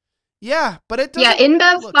see. Yeah, but it doesn't. Yeah,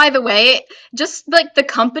 InBev, by the way, just like the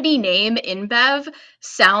company name InBev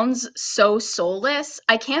sounds so soulless.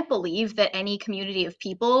 I can't believe that any community of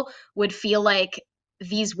people would feel like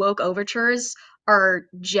these woke overtures are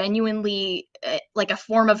genuinely like a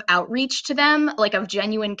form of outreach to them, like of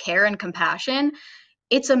genuine care and compassion.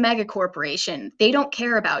 It's a mega corporation. They don't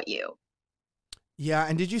care about you. Yeah,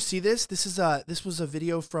 and did you see this? This was a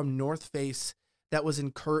video from North Face that was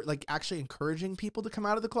actually encouraging people to come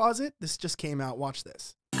out of the closet. This just came out. Watch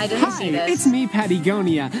this. I didn't see this. It's me,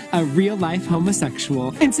 Patagonia, a real-life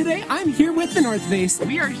homosexual. And today I'm here with the North Face.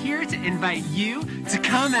 We are here to invite you to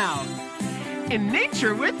come out in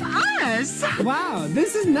nature with us. Wow,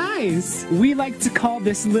 this is nice. We like to call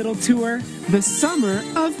this little tour the Summer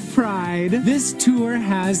of Pride. This tour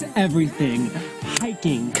has everything.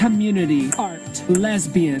 Hiking, community, art,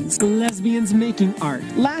 lesbians making art.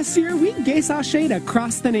 Last year, we gay saw shade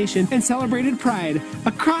across the nation and celebrated Pride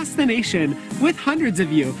across the nation with hundreds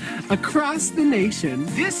of you across the nation.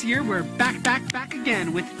 This year, we're back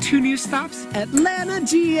again with 2 new stops. Atlanta,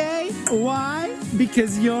 GA. Why?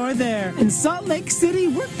 Because you're there. In Salt Lake City,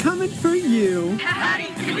 we're coming for you. Patty,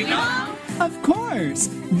 can we go? Of course!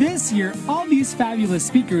 This year, all these fabulous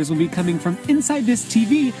speakers will be coming from inside this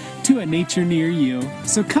TV to a nature near you.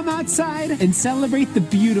 So come outside and celebrate the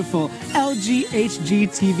beautiful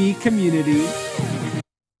LGHGTV community.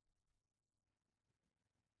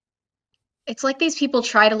 It's like these people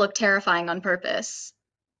try to look terrifying on purpose.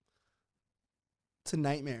 It's a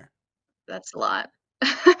nightmare. That's a lot.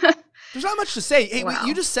 There's not much to say. Hey, Wow. wait,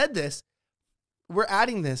 you just said this. We're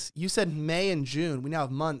adding this. You said May and June. We now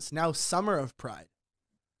have months. Now Summer of Pride.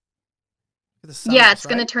 Yeah, it's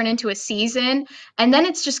going to turn into a season, and then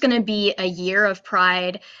it's just going to be a year of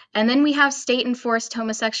Pride, and then we have state-enforced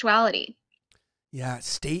homosexuality. Yeah,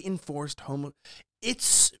 state-enforced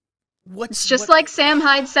It's just like Sam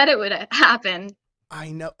Hyde said it would happen.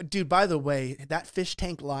 I know. Dude, by the way, that Fish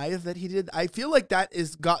Tank Live that he did, I feel like that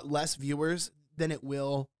got less viewers than it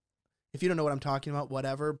will. If you don't know what I'm talking about,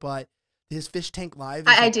 whatever, but his Fish Tank Live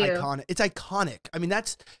is iconic. It's iconic. I mean,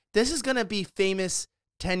 this is going to be famous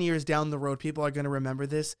 10 years down the road. People are going to remember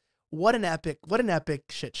this. What an epic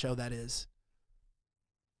shit show that is.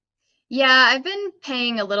 Yeah, I've been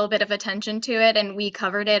paying a little bit of attention to it, and we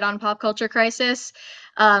covered it on Pop Culture Crisis.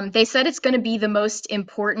 They said it's going to be the most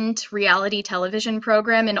important reality television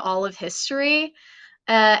program in all of history.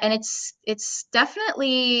 And it's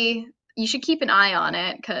definitely, you should keep an eye on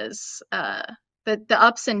it because the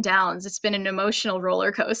ups and downs, it's been an emotional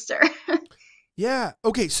roller coaster. Yeah.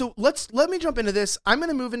 Okay. So let me jump into this. I'm going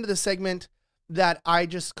to move into the segment that I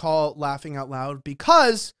just call Laughing Out Loud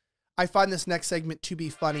because I find this next segment to be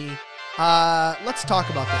funny. Let's talk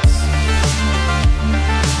about this.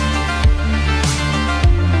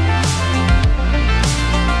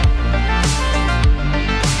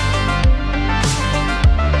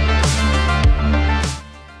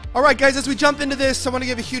 All right, guys, as we jump into this, I want to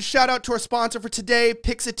give a huge shout out to our sponsor for today,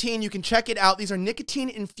 Pixatine. You can check it out. These are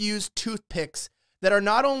nicotine-infused toothpicks that are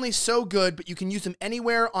not only so good, but you can use them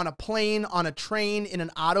anywhere, on a plane, on a train, in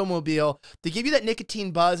an automobile. They give you that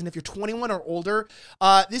nicotine buzz, and if you're 21 or older,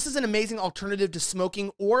 this is an amazing alternative to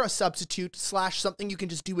smoking or a substitute / something you can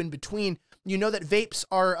just do in between. You know that vapes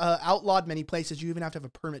are outlawed many places. You even have to have a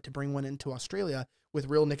permit to bring one into Australia with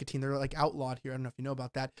real nicotine. They're like outlawed here. I don't know if you know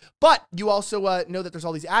about that. But you also know that there's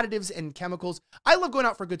all these additives and chemicals. I love going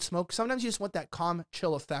out for a good smoke. Sometimes you just want that calm,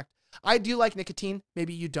 chill effect. I do like nicotine.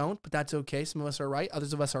 Maybe you don't, but that's okay. Some of us are right.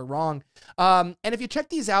 Others of us are wrong. And if you check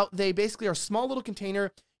these out, they basically are a small little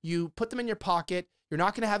container. You put them in your pocket. You're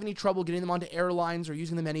not going to have any trouble getting them onto airlines or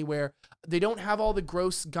using them anywhere. They don't have all the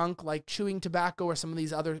gross gunk like chewing tobacco or some of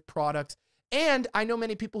these other products. And I know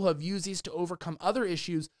many people who have used these to overcome other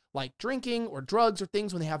issues like drinking or drugs or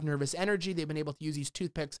things when they have nervous energy. They've been able to use these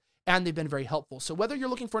toothpicks, and they've been very helpful. So whether you're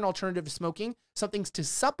looking for an alternative to smoking, something to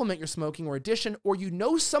supplement your smoking or addiction, or you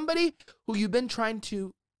know somebody who you've been trying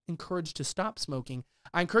to encourage to stop smoking,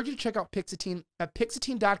 I encourage you to check out Pixatine at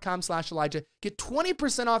Pixatine.com/Elijah. Get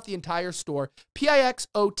 20% off the entire store.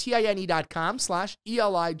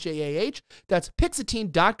 Pixotine.com/ELIJAH. That's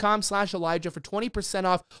Pixatine.com/Elijah for 20%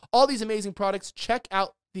 off all these amazing products. Check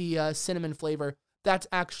out the cinnamon flavor. That's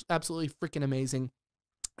absolutely freaking amazing,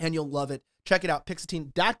 and you'll love it. Check it out,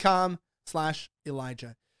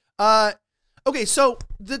 Pixatine.com/Elijah. Okay, so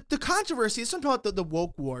the controversy is something about the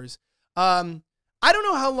woke wars. I don't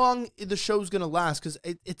know how long the show's going to last, because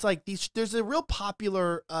it's like there's a real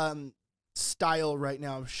popular style right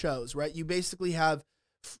now of shows, right? You basically had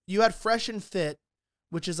Fresh and Fit,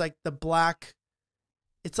 which is like the black,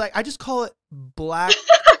 it's like, I just call it black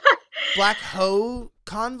hoe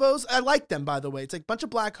convos. I like them, by the way. It's like a bunch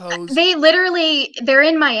of black hoes. They're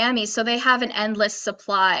in Miami, so they have an endless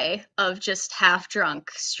supply of just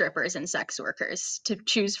half-drunk strippers and sex workers to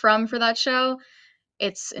choose from for that show.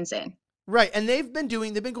 It's insane. Right, and they've been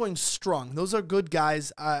going strong. Those are good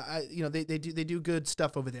guys. They do good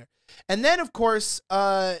stuff over there. And then of course,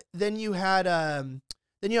 then you have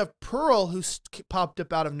Pearl, who popped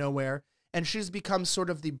up out of nowhere, and she's become sort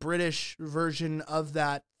of the British version of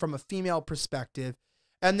that from a female perspective.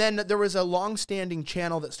 And then there was a long-standing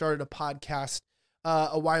channel that started a podcast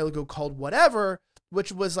a while ago called Whatever,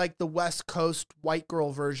 which was like the West Coast white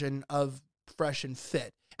girl version of Fresh and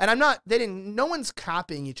Fit. And no one's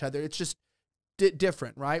copying each other. It's just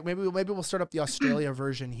different, right? Maybe we'll start up the Australia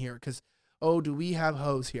version here, because, do we have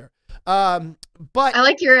hoes here? But I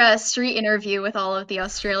like your street interview with all of the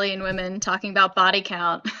Australian women talking about body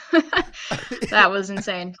count. That was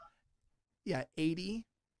insane. Yeah, 80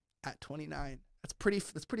 at 29. That's pretty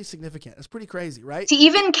significant. That's pretty crazy, right? To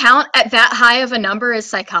even count at that high of a number is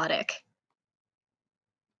psychotic.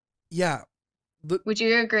 Yeah. Would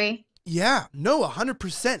you agree? Yeah, no,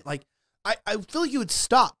 100%. Like, I feel like you would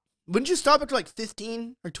stop. Wouldn't you stop after like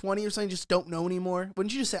 15 or 20 or something? Just don't know anymore.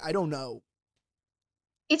 Wouldn't you just say, I don't know?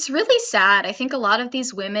 It's really sad. I think a lot of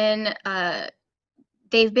these women,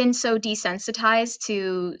 they've been so desensitized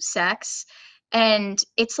to sex, and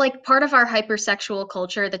it's like part of our hypersexual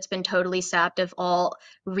culture that's been totally sapped of all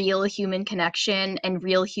real human connection and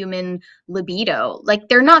real human libido. Like,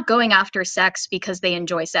 they're not going after sex because they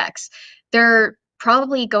enjoy sex. They're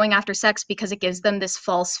probably going after sex because it gives them this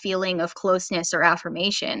false feeling of closeness or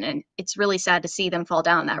affirmation, and it's really sad to see them fall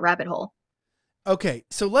down that rabbit hole. Okay,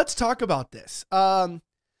 so let's talk about this.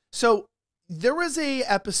 So there was a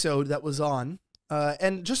episode that was on,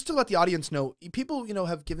 and just to let the audience know, people,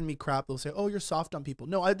 have given me crap. They'll say, oh, you're soft on people.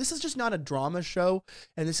 No, this is just not a drama show,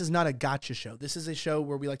 and this is not a gotcha show. This is a show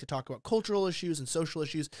where we like to talk about cultural issues and social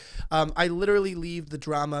issues. I literally leave the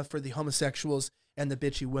drama for the homosexuals and the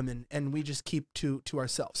bitchy women, and we just keep to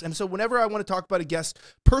ourselves. And so whenever I want to talk about a guest's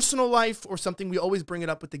personal life or something, we always bring it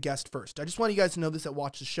up with the guest first. I just want you guys to know this that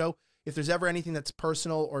watch the show. If there's ever anything that's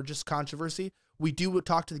personal or just controversy, we do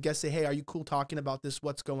talk to the guest, say, hey, are you cool talking about this?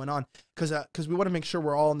 What's going on? Because we want to make sure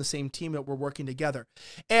we're all on the same team, that we're working together.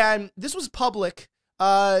 And this was public.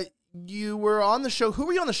 You were on the show. Who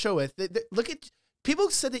were you on the show with? Look at, people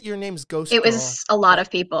said that your name's Ghost Girl. It was a lot of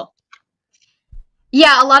people.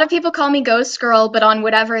 Yeah, a lot of people call me Ghost Girl, but on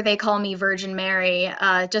Whatever they call me Virgin Mary,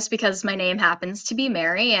 just because my name happens to be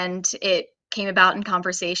Mary, and it came about in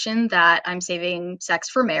conversation that I'm saving sex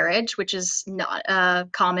for marriage, which is not a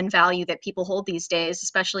common value that people hold these days,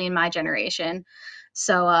 especially in my generation.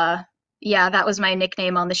 So yeah, that was my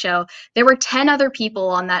nickname on the show. There were 10 other people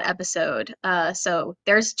on that episode. So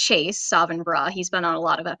there's Chase Savinbra. He's been on a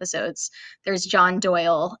lot of episodes. There's John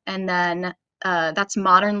Doyle, and then that's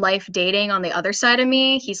Modern Life Dating on the other side of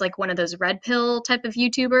me. He's like one of those red pill type of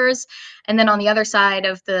YouTubers. And then on the other side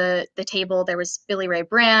of the table, there was Billy Ray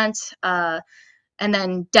Brandt, and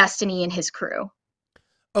then Destiny and his crew.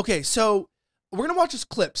 Okay, so we're gonna watch this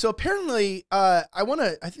clip. So apparently, I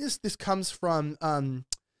think this comes from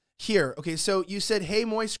here. Okay, so you said, "Hey,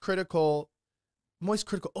 Moist Critical." Oh,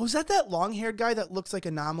 is that long-haired guy that looks like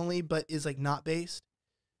Anomaly but is like not based?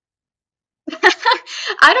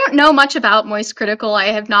 I don't know much about Moist Critical. I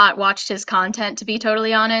have not watched his content, to be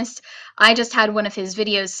totally honest. I just had one of his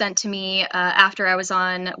videos sent to me after I was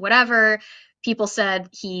on whatever. People said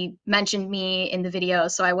he mentioned me in the video,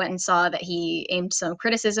 so I went and saw that he aimed some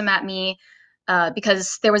criticism at me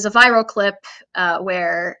because there was a viral clip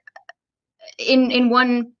where in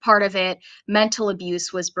one part of it, mental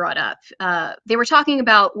abuse was brought up. They were talking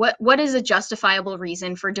about what is a justifiable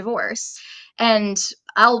reason for divorce. And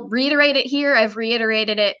I'll reiterate it here. I've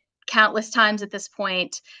reiterated it countless times at this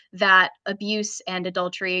point that abuse and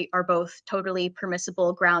adultery are both totally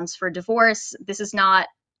permissible grounds for divorce. This is not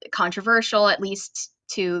controversial, at least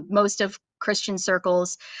to most of Christian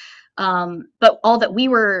circles. But all that we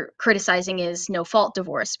were criticizing is no fault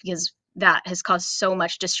divorce, because that has caused so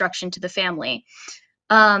much destruction to the family.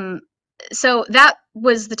 So that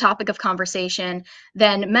was the topic of conversation.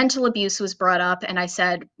 Then mental abuse was brought up, and I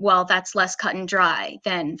said, well, that's less cut and dry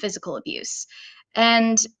than physical abuse.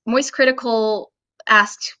 And Moist Critical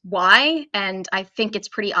asked why, and I think it's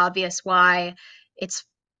pretty obvious why. It's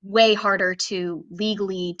way harder to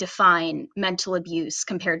legally define mental abuse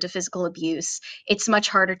compared to physical abuse. It's much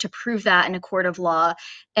harder to prove that in a court of law.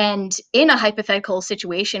 And in a hypothetical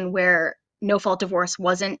situation where no fault divorce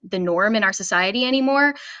wasn't the norm in our society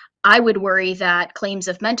anymore, I would worry that claims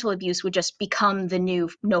of mental abuse would just become the new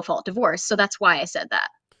no fault divorce. So that's why I said that.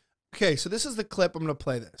 Okay, so this is the clip. I'm going to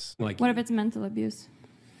play this. Like, What if it's mental abuse?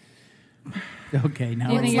 Okay, now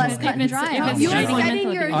Do you think it's less cut and dry? No, If it's you genuine are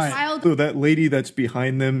mental your abuse. child. So that lady that's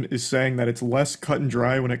behind them is saying that it's less cut and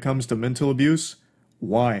dry when it comes to mental abuse.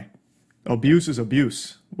 Why? Abuse is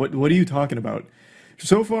abuse. What are you talking about?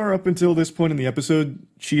 So far up until this point in the episode,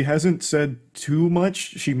 she hasn't said too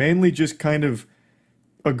much. She mainly just kind of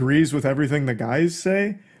agrees with everything the guys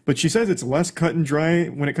say, but she says it's less cut and dry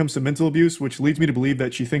when it comes to mental abuse, which leads me to believe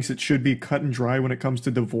that she thinks it should be cut and dry when it comes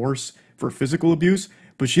to divorce for physical abuse.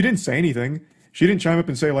 But she didn't say anything. She didn't chime up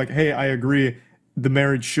and say like, hey, I agree, the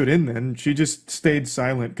marriage should end then. She just stayed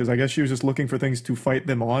silent because I guess she was just looking for things to fight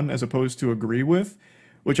them on as opposed to agree with,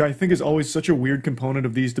 which I think is always such a weird component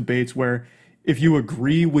of these debates where if you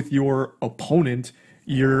agree with your opponent,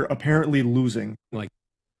 you're apparently losing. like,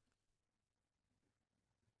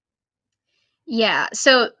 Yeah,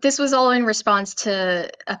 so this was all in response to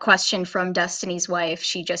a question from Destiny's wife.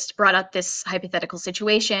 She just brought up this hypothetical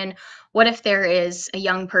situation. What if there is a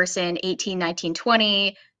young person, 18, 19,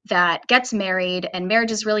 20, that gets married and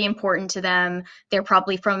marriage is really important to them? They're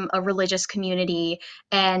probably from a religious community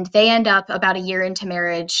and they end up about a year into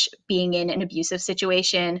marriage being in an abusive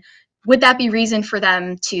situation. Would that be reason for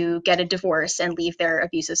them to get a divorce and leave their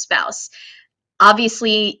abusive spouse?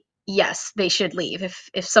 Obviously, yes, they should leave.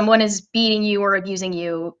 If someone is beating you or abusing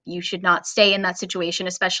you, you should not stay in that situation,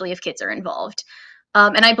 especially if kids are involved.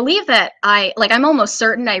 And I believe that I'm almost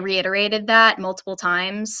certain I reiterated that multiple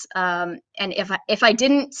times. And if I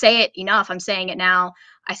didn't say it enough, I'm saying it now.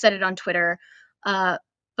 I said it on Twitter.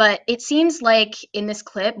 But it seems like in this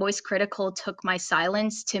clip, Moist Critical took my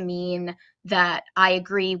silence to mean that I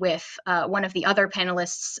agree with one of the other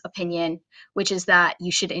panelists' opinion, which is that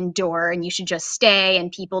you should endure and you should just stay,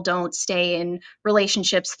 and people don't stay in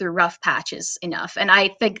relationships through rough patches enough. And I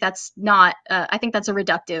think that's not, I think that's a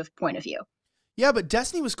reductive point of view. Yeah, but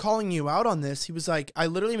Destiny was calling you out on this. He was like, I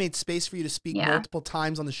literally made space for you to speak multiple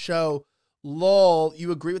times on the show. Lol,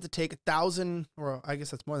 you agree with the take 1,000, or I guess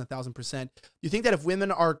that's more than 1,000%. You think that if women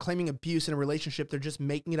are claiming abuse in a relationship, they're just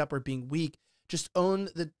making it up or being weak. Just own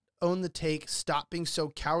the take. Stop being so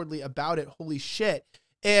cowardly about it. Holy shit.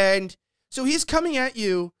 And so he's coming at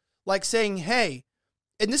you like saying, hey,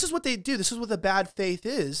 and this is what they do. This is what the bad faith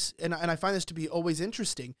is. And I find this to be always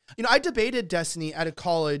interesting. You know, I debated Destiny at a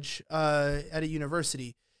college, at a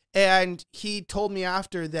university, and he told me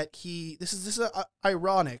after that this is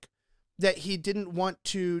ironic, that he didn't want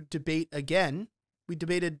to debate again. We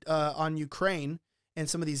debated on Ukraine and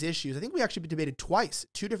some of these issues. I think we actually debated twice,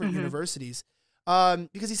 2 different universities,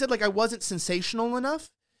 because he said like I wasn't sensational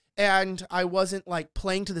enough and I wasn't like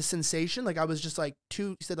playing to the sensation. Like I was just like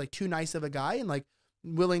he said like too nice of a guy and like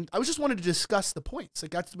I just wanted to discuss the points.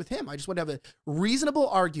 Like that's with him. I just want to have a reasonable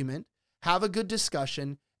argument, have a good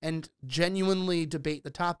discussion, and genuinely debate the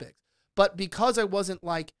topics. But because I wasn't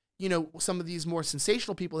like, you know, some of these more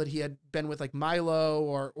sensational people that he had been with, like Milo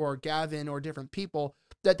or Gavin or different people,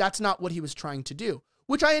 that's not what he was trying to do,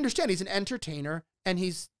 which I understand. He's an entertainer and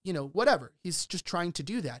he's, you know, whatever. He's just trying to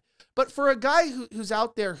do that. But for a guy who's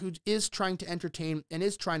out there who is trying to entertain and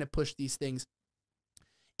is trying to push these things,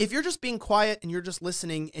 if you're just being quiet and you're just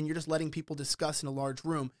listening and you're just letting people discuss in a large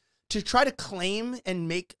room, to try to claim and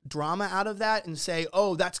make drama out of that and say,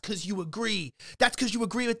 oh, that's because you agree. That's because you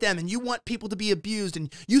agree with them and you want people to be abused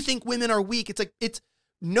and you think women are weak. It's like, it's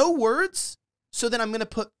no words. So then I'm going to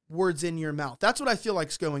put words in your mouth. That's what I feel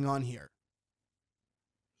like's going on here.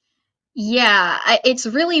 Yeah, it's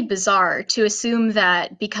really bizarre to assume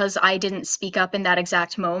that because I didn't speak up in that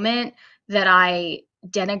exact moment, that I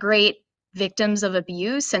denigrate victims of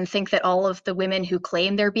abuse and think that all of the women who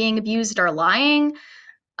claim they're being abused are lying.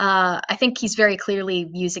 I think he's very clearly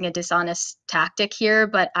using a dishonest tactic here,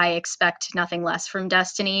 but I expect nothing less from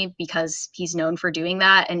Destiny because he's known for doing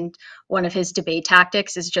that. And one of his debate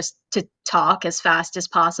tactics is just to talk as fast as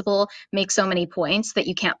possible, make so many points that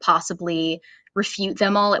you can't possibly refute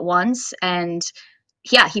them all at once. And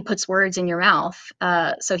yeah, he puts words in your mouth.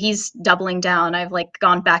 So he's doubling down. I've like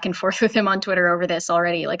gone back and forth with him on Twitter over this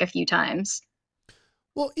already like a few times.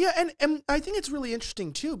 Well, yeah, and I think it's really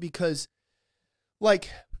interesting too, because like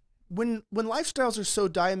when lifestyles are so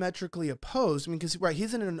diametrically opposed, I mean, because right,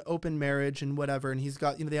 he's in an open marriage and whatever, and he's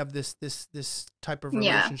got, they have this type of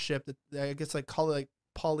relationship that I guess like call it like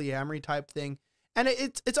polyamory type thing, and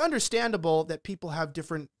it's understandable that people have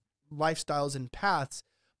different lifestyles and paths,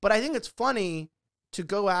 but I think it's funny to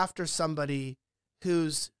go after somebody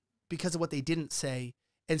who's, because of what they didn't say,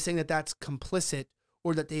 and saying that that's complicit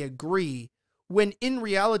or that they agree, when in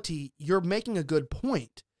reality you're making a good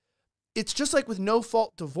point. It's just like with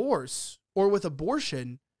no-fault divorce or with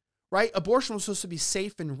abortion, right? Abortion was supposed to be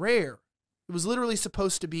safe and rare. It was literally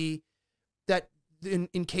supposed to be that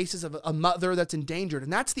in cases of a mother that's endangered.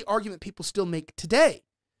 And that's the argument people still make today.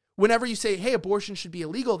 Whenever you say, hey, abortion should be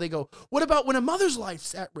illegal, they go, what about when a mother's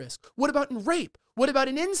life's at risk? What about in rape? What about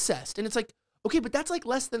in incest? And it's like, okay, but that's like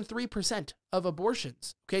less than 3% of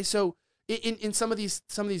abortions. Okay, so in some of these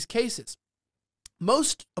cases,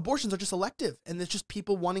 most abortions are just elective, and it's just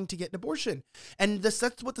people wanting to get an abortion. And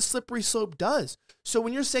that's what the slippery slope does. So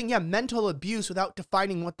when you're saying, yeah, mental abuse without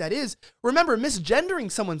defining what that is, remember,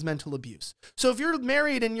 misgendering someone's mental abuse. So if you're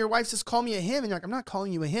married and your wife says, call me a him, and you're like, I'm not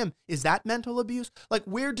calling you a him, is that mental abuse? Like,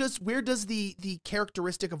 where does the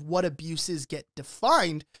characteristic of what abuse is get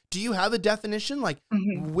defined? Do you have a definition? Like,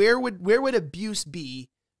 where would abuse be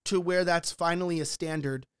to where that's finally a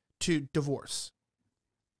standard to divorce?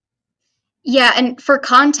 Yeah, and for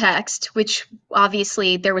context, which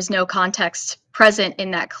obviously there was no context present in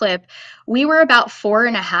that clip, we were about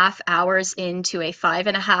 4.5 hours into a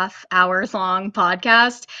 5.5 hour long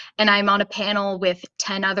podcast, and I'm on a panel with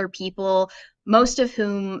 10 other people, most of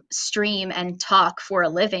whom stream and talk for a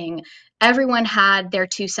living. Everyone had their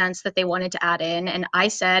 2 cents that they wanted to add in, and I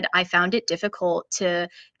said I found it difficult to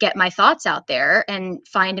get my thoughts out there and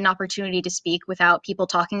find an opportunity to speak without people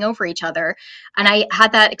talking over each other. And I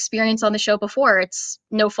had that experience on the show before. It's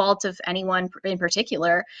no fault of anyone in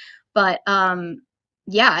particular, but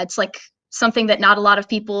yeah, it's like something that not a lot of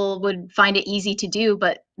people would find it easy to do,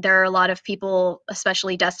 but there are a lot of people,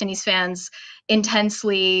 especially Destiny's fans,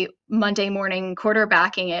 intensely Monday morning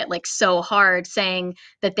quarterbacking it like so hard, saying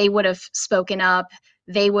that they would have spoken up,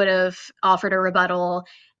 they would have offered a rebuttal,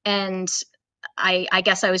 and I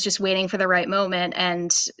guess I was just waiting for the right moment,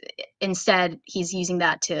 and instead he's using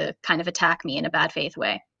that to kind of attack me in a bad faith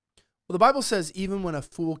way. Well, the Bible says even when a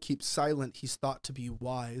fool keeps silent, he's thought to be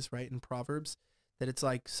wise, right? In Proverbs, that it's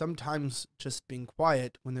like sometimes just being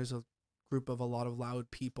quiet when there's a group of a lot of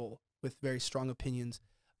loud people with very strong opinions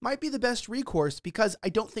might be the best recourse, because I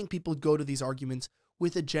don't think people go to these arguments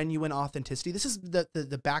with a genuine authenticity. This is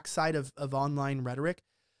the backside of online rhetoric.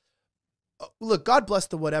 Look, God bless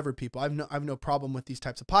the whatever people. I've no problem with these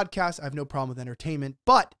types of podcasts. I have no problem with entertainment,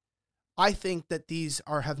 but I think that these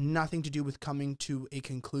have nothing to do with coming to a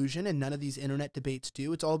conclusion, and none of these internet debates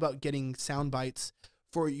do. It's all about getting sound bites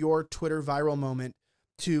for your Twitter viral moment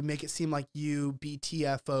to make it seem like you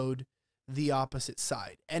BTFO'd the opposite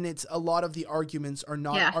side. And it's a lot of the arguments are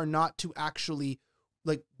not to actually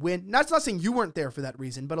like win. That's not saying you weren't there for that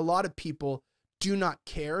reason, but a lot of people do not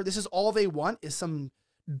care. This is all they want, is some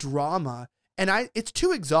drama. And it's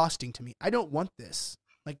too exhausting to me. I don't want this.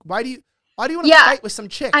 Like, why do you want to fight with some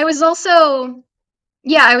chick? I was also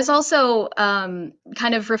kind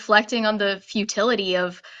of reflecting on the futility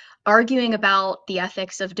of arguing about the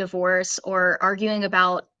ethics of divorce or arguing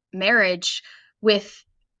about marriage with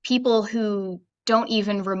people who don't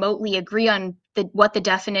even remotely agree on what the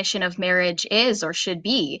definition of marriage is or should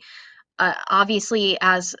be. Obviously,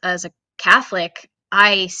 as a Catholic,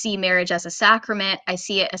 I see marriage as a sacrament. I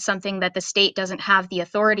see it as something that the state doesn't have the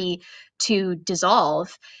authority to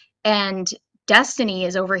dissolve. And Destiny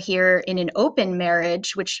is over here in an open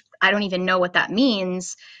marriage, which I don't even know what that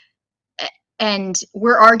means. and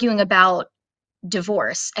we're arguing about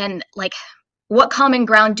divorce, and like, what common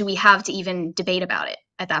ground do we have to even debate about it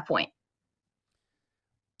at that point?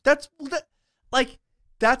 That's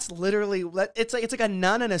literally, it's like a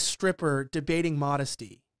nun and a stripper debating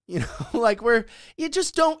modesty. You know, like where you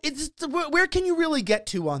just don't, where can you really get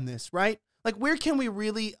to on this, right? Like where can we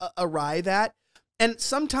really arrive at? And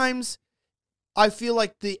sometimes I feel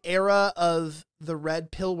like the era of the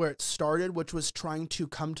red pill where it started, which was trying to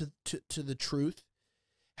come to the truth,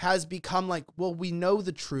 has become like, well, we know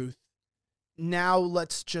the truth. Now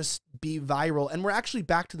let's just be viral. And we're actually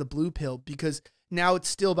back to the blue pill, because now it's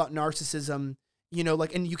still about narcissism, you know,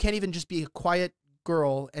 like, and you can't even just be a quiet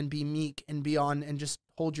girl and be meek and be on and just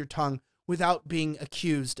hold your tongue without being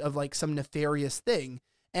accused of like some nefarious thing.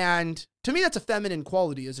 And to me, that's a feminine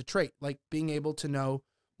quality, as a trait, like being able to know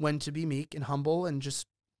when to be meek and humble and just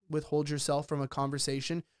withhold yourself from a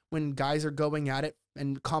conversation when guys are going at it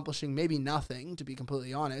and accomplishing maybe nothing, to be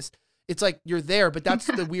completely honest. It's like you're there, but that's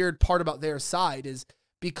the weird part about their side, is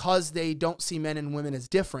because they don't see men and women as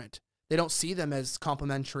different. They don't see them as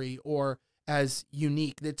complementary or as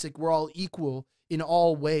unique. It's like we're all equal in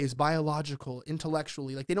all ways, biological,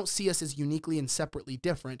 intellectually. Like they don't see us as uniquely and separately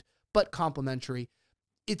different, but complementary.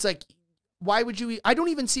 It's like, why would you? I don't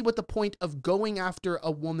even see what the point of going after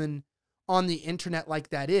a woman on the internet like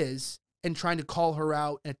that is, and trying to call her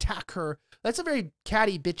out and attack her. That's a very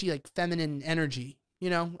catty, bitchy, like feminine energy. You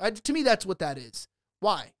know, to me, that's what that is.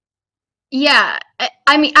 Why? Yeah,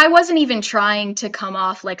 I mean, I wasn't even trying to come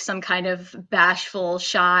off like some kind of bashful,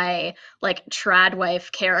 shy, like trad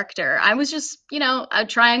wife character. I was just,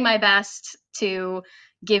 trying my best to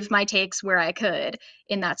give my takes where I could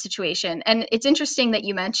in that situation. And it's interesting that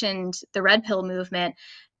you mentioned the red pill movement.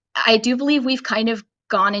 I do believe we've kind of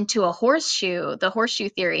gone into a the horseshoe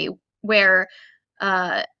theory, where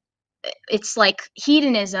uh, it's like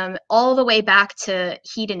hedonism all the way back to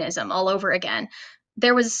hedonism all over again.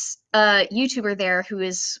 There was a YouTuber there who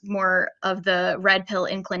is more of the red pill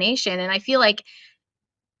inclination, and I feel like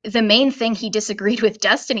the main thing he disagreed with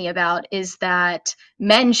Destiny about is that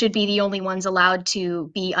men should be the only ones allowed to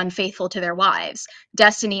be unfaithful to their wives.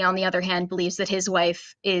 Destiny, on the other hand, believes that his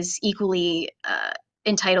wife is equally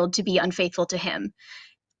entitled to be unfaithful to him.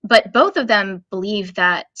 But both of them believe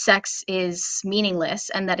that sex is meaningless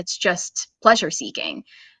and that it's just pleasure seeking,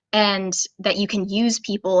 and that you can use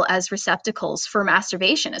people as receptacles for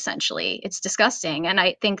masturbation, essentially. It's disgusting. And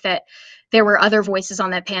I think that there were other voices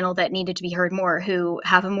on that panel that needed to be heard more, who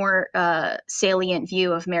have a more salient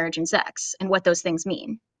view of marriage and sex and what those things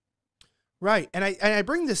mean. Right. And I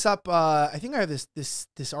bring this up, I think I have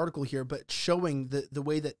this article here, but showing the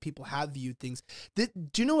way that people have viewed things. Do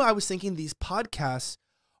you know what I was thinking? These podcasts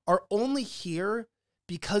are only here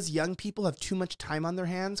because young people have too much time on their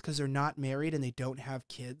hands because they're not married and they don't have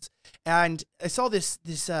kids. And I saw this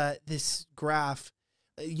graph.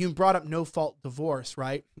 You brought up no fault divorce,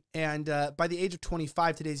 right? And by the age of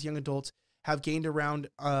 25, today's young adults have gained ground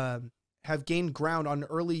on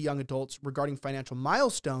early young adults regarding financial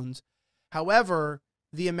milestones. However,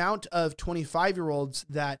 the amount of 25-year-olds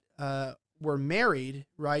that were married,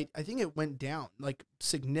 right, I think it went down like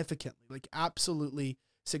significantly, like absolutely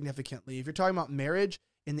significantly. If you're talking about marriage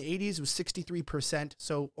in the 80s, it was 63%.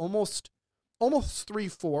 So almost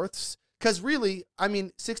 3/4. Because really, I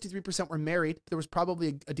mean, 63% were married. There was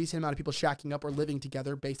probably a decent amount of people shacking up or living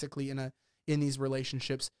together, basically in these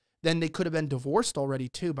relationships. Then they could have been divorced already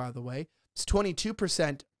too, by the way. It's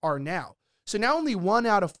 22% are now. So now only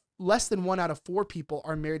less than 1 out of 4 people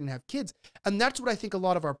are married and have kids. And that's what I think a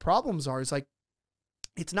lot of our problems are, is like,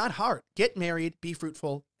 it's not hard. Get married, be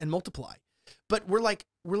fruitful, and multiply. But we're like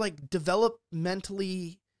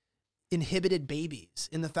developmentally inhibited babies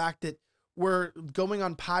in the fact that we're going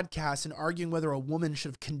on podcasts and arguing whether a woman should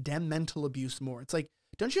have condemned mental abuse more. It's like,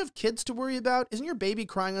 don't you have kids to worry about? Isn't your baby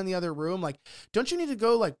crying on the other room? Like, don't you need to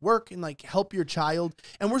go like work and like help your child?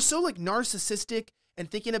 And we're so like narcissistic and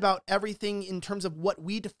thinking about everything in terms of what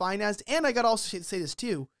we define as. And I got to also say this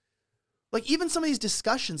too. Like even some of these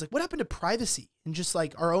discussions, like what happened to privacy and just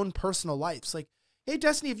like our own personal lives? Like, hey,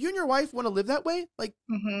 Destiny, if you and your wife want to live that way, like,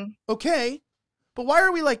 okay. But why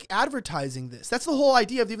are we like advertising this? That's the whole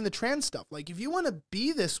idea of even the trans stuff. Like, if you want to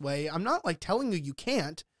be this way, I'm not like telling you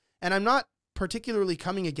can't. And I'm not particularly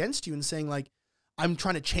coming against you and saying like, I'm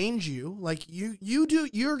trying to change you. Like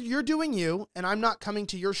you're doing you. And I'm not coming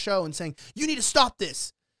to your show and saying, you need to stop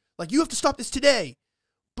this. Like you have to stop this today.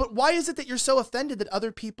 But why is it that you're so offended that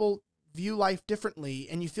other people view life differently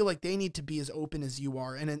and you feel like they need to be as open as you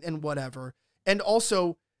are and whatever? And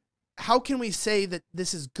also, how can we say that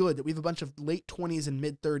this is good, that we have a bunch of late 20s and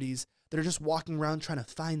mid 30s that are just walking around trying to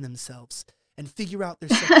find themselves and figure out their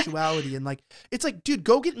sexuality. And like, it's like, dude,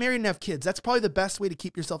 go get married and have kids. That's probably the best way to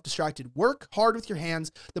keep yourself distracted. Work hard with your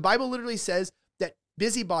hands. The Bible literally says that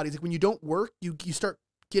busybodies, like when you don't work, you start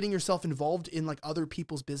getting yourself involved in like other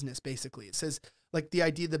people's business. Basically, it says like the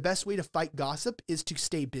idea, the best way to fight gossip is to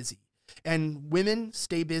stay busy. And women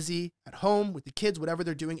stay busy at home with the kids, whatever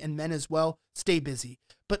they're doing, and men as well stay busy.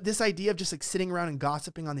 But this idea of just like sitting around and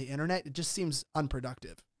gossiping on the internet, it just seems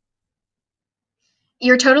unproductive.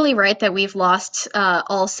 You're totally right that we've lost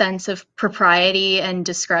all sense of propriety and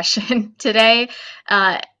discretion today.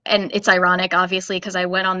 And it's ironic, obviously, because I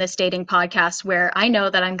went on this dating podcast where I know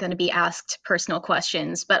that I'm going to be asked personal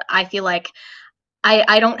questions, but I feel like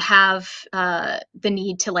I don't have the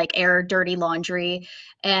need to like air dirty laundry.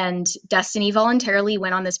 And Destiny voluntarily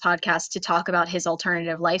went on this podcast to talk about his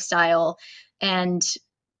alternative lifestyle, and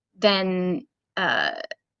then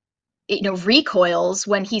recoils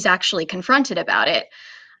when he's actually confronted about it.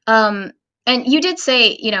 And you did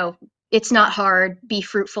say, it's not hard, be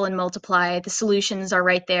fruitful and multiply. The solutions are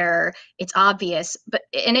right there. It's obvious,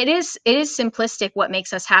 and it is simplistic what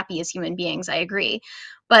makes us happy as human beings. I agree.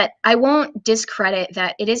 But I won't discredit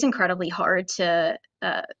that it is incredibly hard to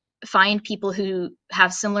find people who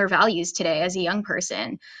have similar values today as a young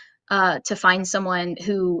person, to find someone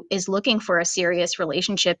who is looking for a serious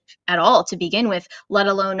relationship at all to begin with, let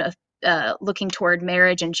alone looking toward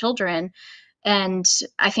marriage and children. And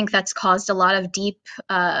I think that's caused a lot of deep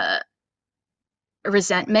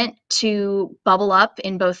resentment to bubble up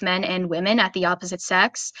in both men and women at the opposite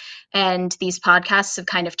sex. And these podcasts have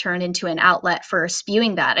kind of turned into an outlet for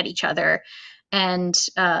spewing that at each other. And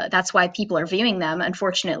that's why people are viewing them,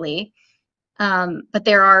 unfortunately. But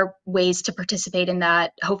there are ways to participate in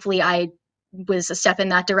that. Hopefully I was a step in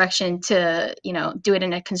that direction to, do it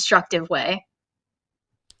in a constructive way.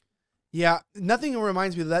 Yeah, nothing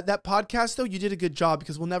reminds me of that podcast, though. You did a good job,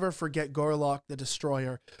 because we'll never forget Gorlock the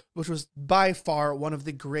Destroyer, which was by far one of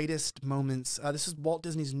the greatest moments. This is Walt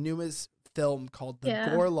Disney's newest film called The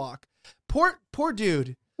Gorlock. Poor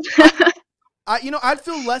dude. I'd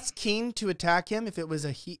feel less keen to attack him if it was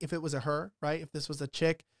a her, right? If this was a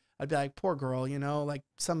chick, I'd be like, poor girl, like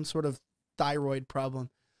some sort of thyroid problem.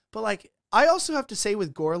 But like, I also have to say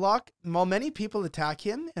with Gorlock, while many people attack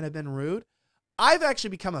him and have been rude, I've actually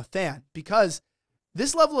become a fan, because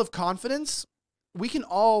this level of confidence, we can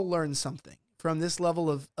all learn something from this level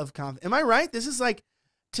of confidence. Am I right? This is like,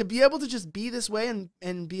 to be able to just be this way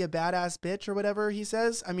and be a badass bitch or whatever he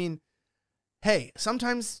says. I mean, hey,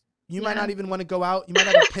 sometimes you might not even want to go out. You might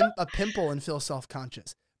have a pimple and feel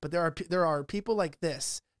self-conscious. But there are people like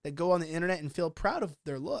this that go on the internet and feel proud of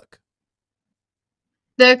their look.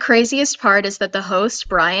 The craziest part is that the host,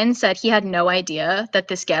 Brian, said he had no idea that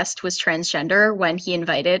this guest was transgender when he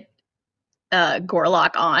invited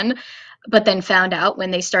Gorlock on, but then found out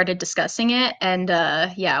when they started discussing it. And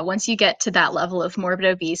once you get to that level of morbid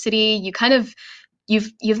obesity, you kind of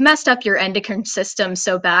you've messed up your endocrine system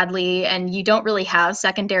so badly, and you don't really have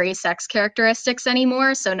secondary sex characteristics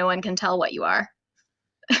anymore, so no one can tell what you are.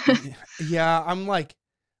 Yeah, I'm like,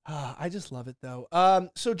 I just love it, though.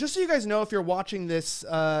 So just so you guys know, if you're watching this,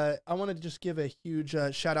 I want to just give a huge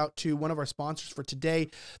shout out to one of our sponsors for today.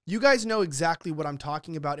 You guys know exactly what I'm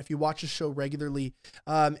talking about if you watch the show regularly,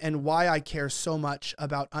 and why I care so much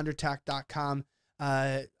about undertack.com,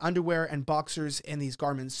 underwear and boxers and these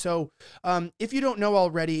garments. So if you don't know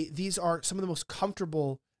already, these are some of the most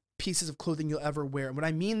comfortable pieces of clothing you'll ever wear. And what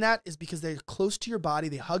I mean that is because they're close to your body,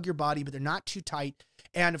 they hug your body, but they're not too tight.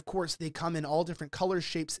 And of course, they come in all different colors,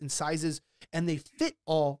 shapes, and sizes, and they fit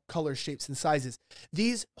all colors, shapes, and sizes.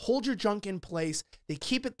 These hold your junk in place. They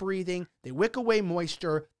keep it breathing. They wick away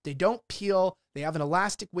moisture. They don't peel. They have an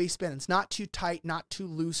elastic waistband. It's not too tight, not too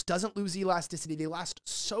loose, doesn't lose elasticity. They last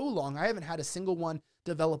so long. I haven't had a single one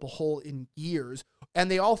develop a hole in years,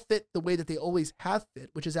 and they all fit the way that they always have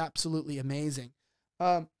fit, which is absolutely amazing.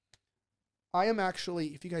 I am actually,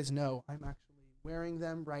 if you guys know, I'm actually wearing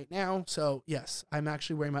them right now. So yes, I'm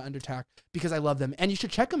actually wearing my Undertack because I love them, and you should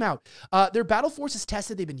check them out. They're Battle Forces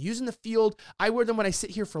tested. They've been used in the field. I wear them when I sit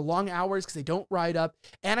here for long hours because they don't ride up.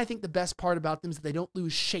 And I think the best part about them is that they don't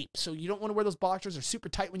lose shape. So you don't want to wear those boxers. They're super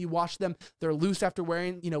tight when you wash them. They're loose after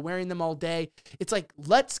wearing them all day. It's like,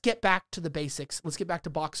 let's get back to the basics. Let's get back to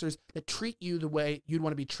boxers that treat you the way you'd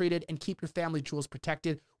want to be treated and keep your family jewels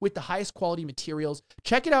protected with the highest quality materials.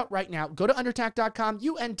 Check it out right now. Go to undertack.com,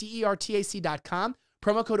 undertac.com,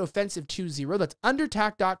 promo code offensive20. That's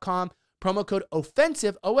undertack.com, promo code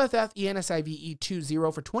offensive,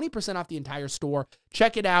 OFFENSIVE20 for 20% off the entire store.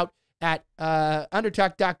 Check it out at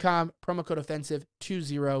undertack.com, promo code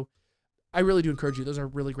offensive20. I really do encourage you. Those are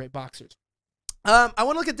really great boxers. I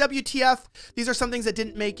want to look at WTF. These are some things that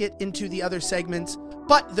didn't make it into the other segments,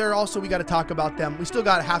 but they're also, we got to talk about them. We still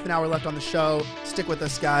got half an hour left on the show. Stick with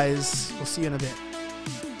us, guys. We'll see you in a bit.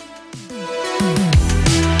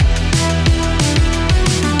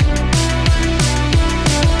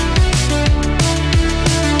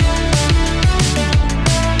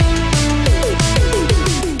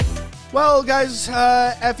 Well, guys,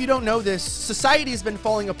 if you don't know this, society has been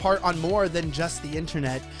falling apart on more than just the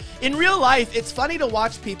internet. In real life, it's funny to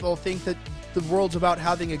watch people think that the world's about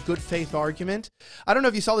having a good faith argument. I don't know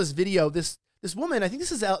if you saw this video. This woman, I think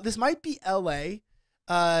this might be LA,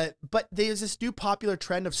 but there's this new popular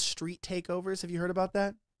trend of street takeovers. Have you heard about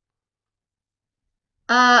that?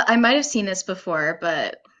 I might have seen this before,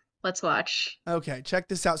 but let's watch. Okay, check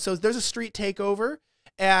this out. So there's a street takeover,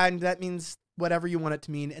 and that means whatever you want it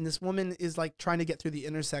to mean. And this woman is like trying to get through the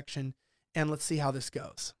intersection, and let's see how this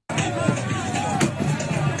goes.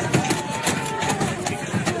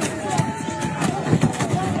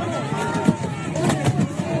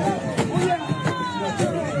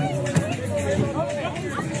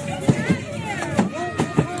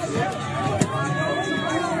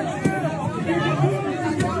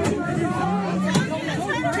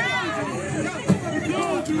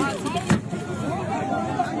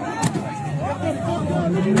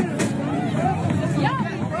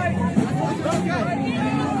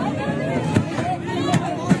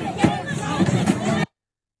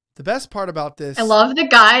 The best part about this, I love the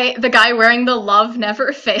guy wearing the "Love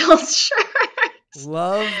Never Fails" shirt.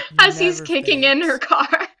 Love as he's kicking in her car.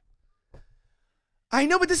 I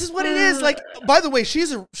know, but this is what it is. Like, by the way,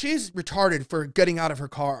 she's retarded for getting out of her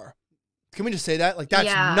car. Can we just say that? Like, that's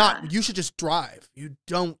not. You should just drive. You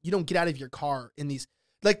don't get out of your car in these.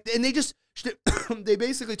 Like, and they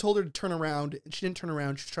basically told her to turn around, and she didn't turn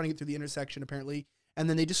around. She was trying to get through the intersection apparently, and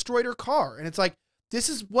then they destroyed her car. And it's like, this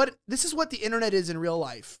is what the internet is in real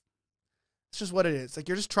life. It's just what it is. Like,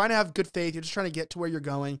 you're just trying to have good faith. You're just trying to get to where you're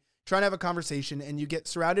going, trying to have a conversation, and you get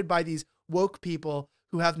surrounded by these woke people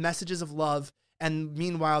who have messages of love, and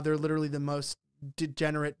meanwhile, they're literally the most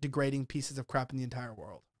degenerate, degrading pieces of crap in the entire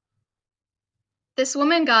world. This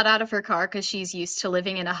woman got out of her car because she's used to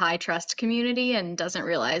living in a high trust community and doesn't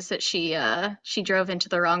realize that she drove into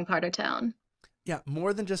the wrong part of town. Yeah,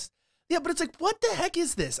 more than just. Yeah, but it's like, what the heck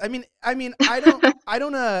is this? I mean, I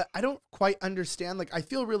don't quite understand. Like, I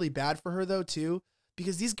feel really bad for her though too,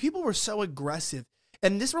 because these people were so aggressive,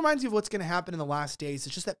 and this reminds me of what's going to happen in the last days.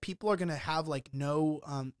 It's just that people are going to have like no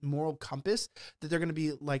moral compass. That they're going to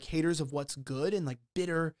be like haters of what's good and like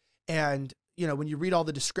bitter. And you know, when you read all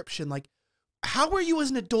the description, like, how are you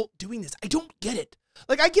as an adult doing this? I don't get it.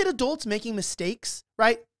 Like, I get adults making mistakes,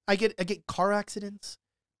 right? I get car accidents.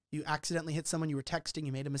 You accidentally hit someone, you were texting,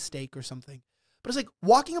 you made a mistake or something. But it's like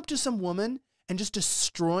walking up to some woman and just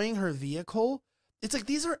destroying her vehicle. It's like,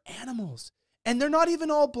 these are animals, and they're not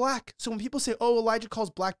even all black. So when people say, oh, Elijah calls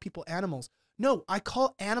black people animals. No, I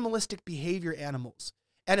call animalistic behavior animals.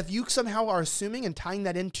 And if you somehow are assuming and tying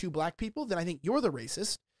that into black people, then I think you're the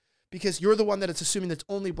racist, because you're the one that is assuming that's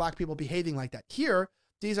only black people behaving like that. Here,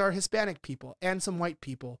 these are Hispanic people and some white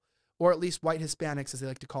people, or at least white Hispanics, as they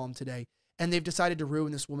like to call them today. And they've decided to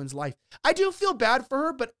ruin this woman's life. I do feel bad for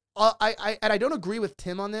her, but I don't agree with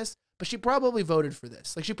Tim on this, but she probably voted for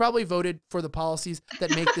this. Like, she probably voted for the policies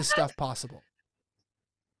that make this stuff possible.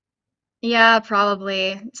 Yeah,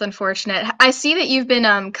 probably. It's unfortunate. I see that you've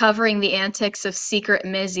been covering the antics of Secret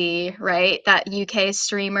Mizzy, right? That UK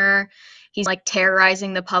streamer. He's like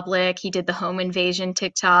terrorizing the public. He did the home invasion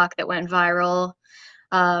TikTok that went viral.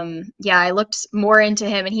 Yeah, I looked more into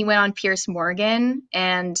him, and he went on Piers Morgan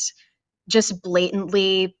and just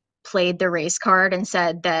blatantly played the race card and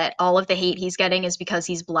said that all of the hate he's getting is because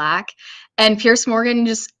he's black. And Piers Morgan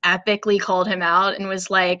just epically called him out and was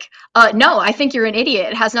like, no, I think you're an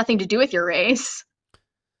idiot. It has nothing to do with your race.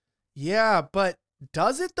 Yeah, but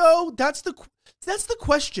does it though? That's the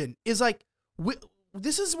question, is like,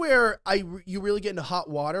 this is where you really get into hot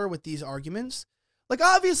water with these arguments. Like,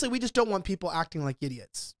 obviously we just don't want people acting like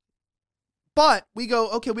idiots. But we go,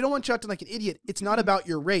 okay, we don't want you acting like an idiot. It's not about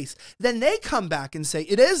your race. Then they come back and say,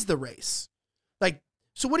 it is the race. Like,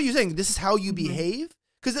 so what are you saying? This is how you behave?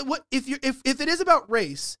 Because if it is about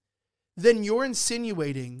race, then you're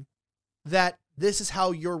insinuating that this is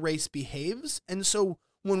how your race behaves. And so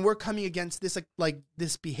when we're coming against this, like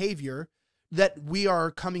this behavior, that we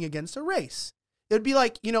are coming against a race. It would be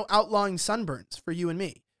like, you know, outlawing sunburns for you and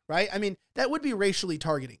me, right? I mean, that would be racially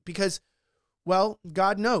targeting because, well,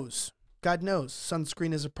 God knows. God knows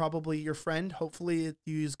sunscreen is probably your friend. Hopefully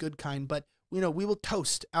you use good kind, but you know, we will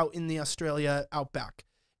toast out in the Australia outback.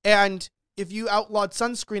 And if you outlawed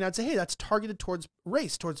sunscreen, I'd say, hey, that's targeted towards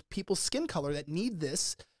race, towards people's skin color that need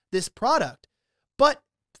this product. But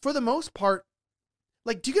for the most part,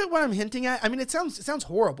 like, do you get what I'm hinting at? I mean, it sounds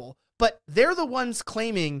horrible, but they're the ones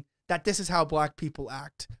claiming that this is how black people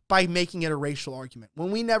act by making it a racial argument when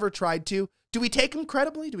we never tried to. Do we take them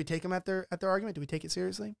credibly? Do we take them at their argument? Do we take it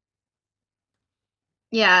seriously?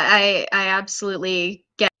 Yeah, I absolutely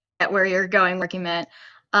get where you're going, argument.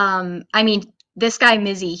 I mean, this guy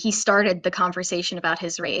Mizzy, he started the conversation about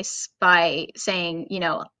his race by saying, you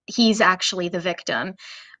know, he's actually the victim,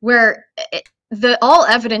 where the all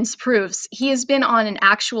evidence proves he has been on an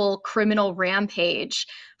actual criminal rampage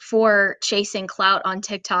for chasing clout on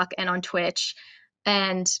TikTok and on Twitch.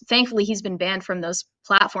 And thankfully, he's been banned from those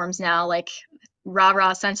platforms now, like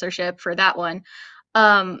rah censorship for that one.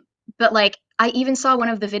 But like, I even saw one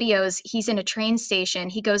of the videos. He's in a train station.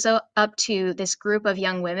 He goes up to this group of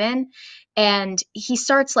young women and he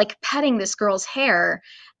starts like petting this girl's hair.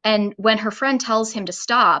 And when her friend tells him to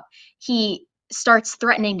stop, he starts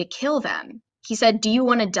threatening to kill them. He said, "Do you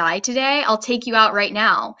want to die today? I'll take you out right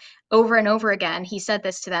now." Over and over again, he said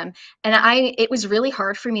this to them. And it was really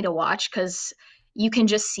hard for me to watch because you can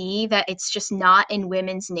just see that it's just not in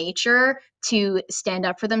women's nature to stand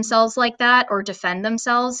up for themselves like that or defend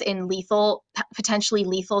themselves in potentially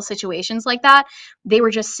lethal situations like that. They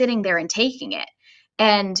were just sitting there and taking it.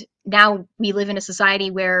 And now we live in a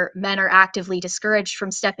society where men are actively discouraged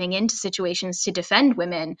from stepping into situations to defend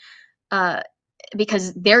women,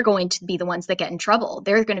 because they're going to be the ones that get in trouble.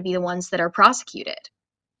 They're going to be the ones that are prosecuted.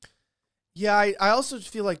 Yeah, I also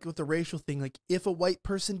feel like with the racial thing, like if a white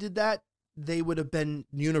person did that, they would have been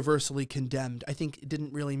universally condemned. I think it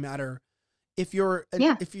didn't really matter if you're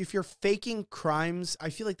if you're faking crimes. I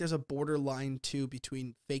feel like there's a borderline too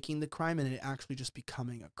between faking the crime and it actually just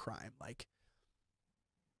becoming a crime, like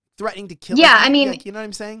threatening to kill. Yeah, like, I mean, like, you know what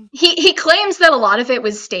I'm saying? He claims that a lot of it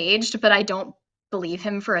was staged, but I don't believe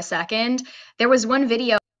him for a second. There was one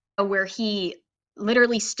video where he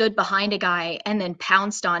literally stood behind a guy and then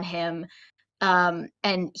pounced on him.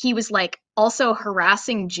 And he was like also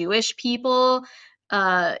harassing Jewish people.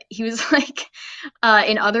 He was like,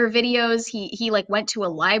 in other videos, he like went to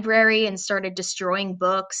a library and started destroying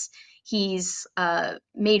books. He's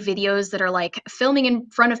made videos that are like filming in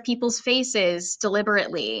front of people's faces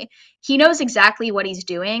deliberately. He knows exactly what he's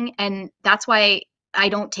doing, and that's why I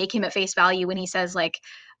don't take him at face value when he says like,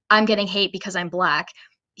 "I'm getting hate because I'm black."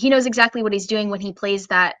 He knows exactly what he's doing when he plays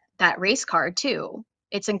that race card too.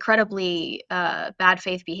 It's incredibly bad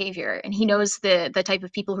faith behavior, and he knows the type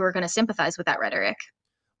of people who are going to sympathize with that rhetoric.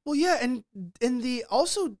 Well, yeah, and the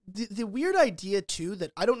weird idea too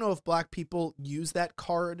that I don't know if black people use that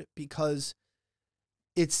card because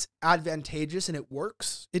it's advantageous and it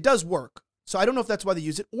works. It does work. So I don't know if that's why they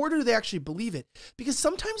use it, or do they actually believe it? Because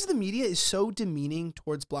sometimes the media is so demeaning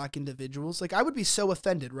towards black individuals. Like I would be so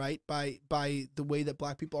offended, right, by the way that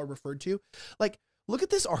black people are referred to. Like, look at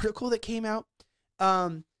this article that came out.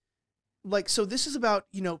 Like, so this is about,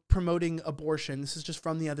 you know, promoting abortion. This is just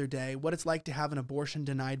from the other day. What it's like to have an abortion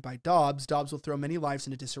denied by Dobbs. Dobbs will throw many lives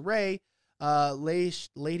into disarray. Ladiana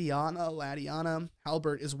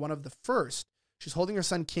Halbert is one of the first. She's holding her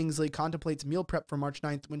son Kingsley, contemplates meal prep for March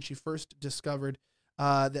 9th when she first discovered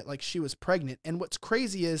that like she was pregnant. And what's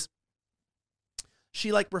crazy is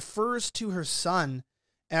she like refers to her son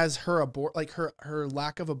as her her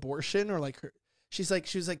lack of abortion, or like her. She was like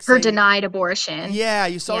her saying, denied abortion. Yeah,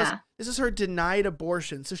 you saw this. This is her denied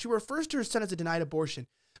abortion. So she refers to her son as a denied abortion.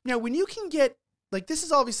 Now, when you can get, like, this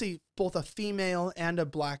is obviously both a female and a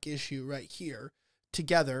black issue right here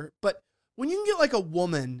together. But when you can get like a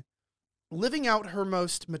woman living out her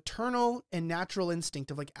most maternal and natural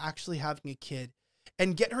instinct of like actually having a kid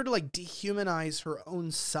and get her to like dehumanize her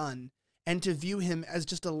own son and to view him as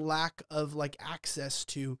just a lack of like access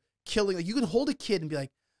to killing, like you can hold a kid and be like,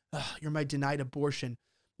 you're my denied abortion.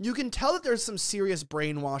 You can tell that there's some serious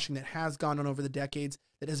brainwashing that has gone on over the decades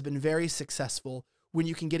that has been very successful when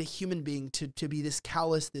you can get a human being to be this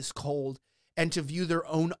callous, this cold, and to view their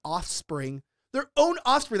own offspring.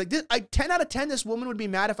 Like this, 10 out of 10, this woman would be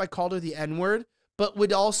mad if I called her the N-word, but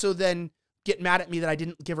would also then get mad at me that I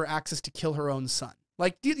didn't give her access to kill her own son.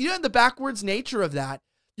 Like, you know the backwards nature of that?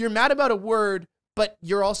 You're mad about a word, but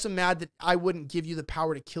you're also mad that I wouldn't give you the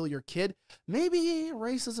power to kill your kid. Maybe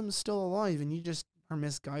racism is still alive and you just are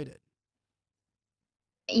misguided.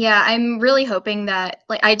 Yeah, I'm really hoping that,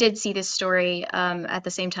 like, I did see this story at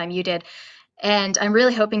the same time you did, and I'm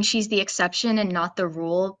really hoping she's the exception and not the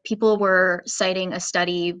rule. People were citing a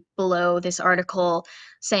study below this article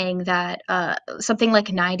saying that something like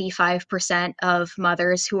 95% of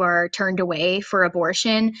mothers who are turned away for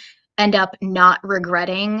abortion end up not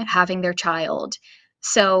regretting having their child.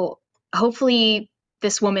 So hopefully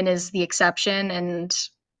this woman is the exception. And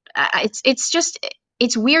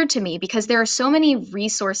it's weird to me because there are so many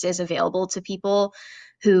resources available to people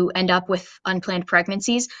who end up with unplanned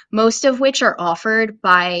pregnancies, most of which are offered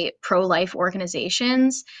by pro-life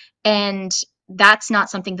organizations, and that's not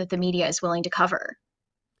something that the media is willing to cover.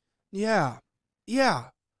 Yeah. Yeah.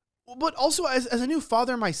 But also as a new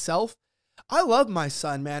father myself, I love my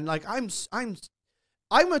son, man. Like I'm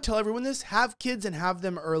gonna tell everyone this: have kids and have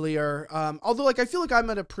them earlier. Although like I feel like I'm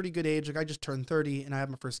at a pretty good age. Like I just turned 30 and I have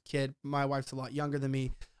my first kid. My wife's a lot younger than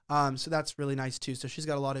me, so that's really nice too. So she's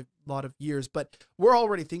got a lot of years. But we're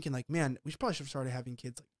already thinking like, man, we should have started having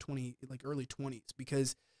kids like early 20s,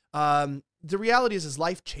 because the reality is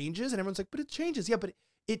life changes, and everyone's like, but it changes. Yeah, but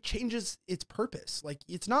it changes its purpose. Like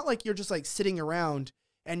it's not like you're just like sitting around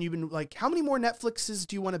and you've been like, how many more Netflixes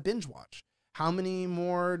do you want to binge watch? How many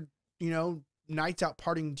more, nights out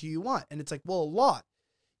partying do you want? And it's like, well, a lot.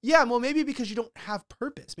 Yeah, well, maybe because you don't have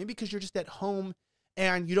purpose. Maybe because you're just at home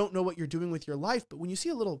and you don't know what you're doing with your life. But when you see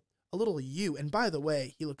a little you, and by the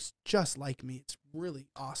way, he looks just like me. It's really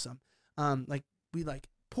awesome.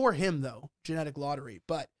 Poor him though, genetic lottery,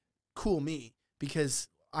 but cool me, because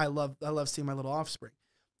I love seeing my little offspring.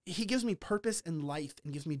 He gives me purpose in life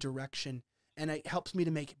and gives me direction, and it helps me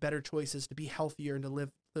to make better choices, to be healthier, and to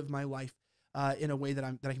live my life in a way that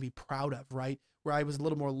I can be proud of, right? Where I was a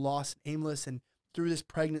little more lost and aimless, and through this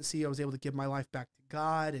pregnancy, I was able to give my life back to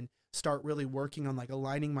God and start really working on like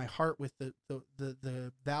aligning my heart with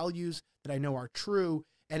the values that I know are true.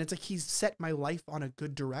 And it's like he's set my life on a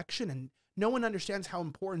good direction, and no one understands how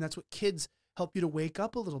important. That's what kids help you to wake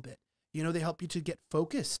up a little bit. They help you to get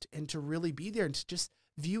focused and to really be there, and to just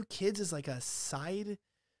view kids as like a side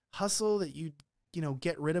hustle that you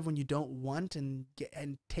get rid of when you don't want, and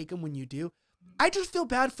take them when you do. I just feel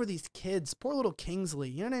bad for these kids. Poor little Kingsley.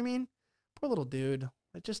 You know what I mean? Poor little dude.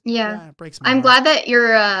 It just it breaks my heart. Glad that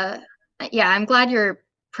you're I'm glad you're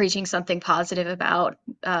preaching something positive about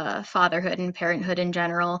fatherhood and parenthood in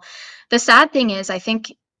general. The sad thing is, I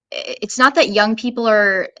think it's not that young people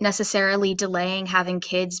are necessarily delaying having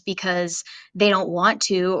kids because they don't want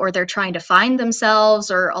to, or they're trying to find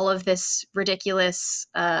themselves, or all of this ridiculous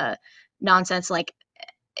nonsense. Like,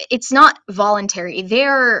 it's not voluntary.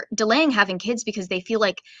 They're delaying having kids because they feel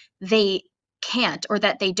like they can't, or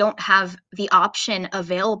that they don't have the option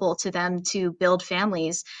available to them to build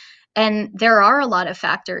families. And there are a lot of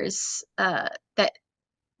factors that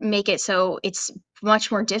make it so it's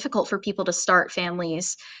much more difficult for people to start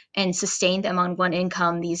families and sustain them on one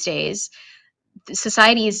income these days.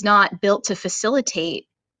 Society is not built to facilitate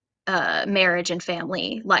marriage and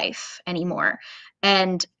family life anymore.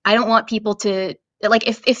 And I don't want people to, like,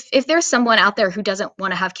 if there's someone out there who doesn't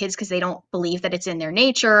want to have kids because they don't believe that it's in their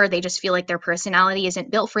nature, or they just feel like their personality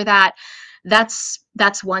isn't built for that, that's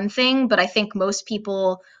one thing. But I think most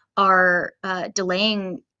people are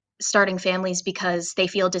delaying starting families because they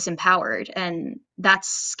feel disempowered, and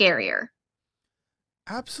that's scarier.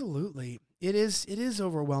 Absolutely. It is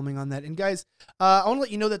overwhelming on that. And guys, I want to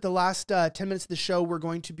let you know that the last 10 minutes of the show, we're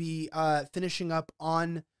going to be finishing up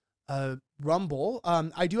on Rumble.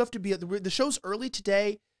 I do have to be at the show's early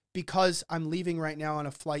today because I'm leaving right now on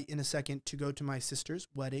a flight in a second to go to my sister's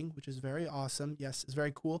wedding, which is very awesome. Yes, it's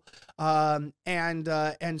very cool. And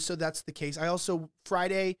so that's the case. I also,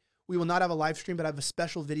 Friday, we will not have a live stream, but I have a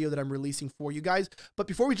special video that I'm releasing for you guys. But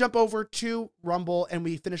before we jump over to Rumble and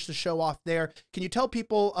we finish the show off there, can you tell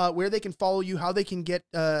people where they can follow you, how they can get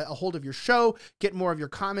a hold of your show, get more of your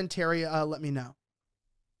commentary? Let me know.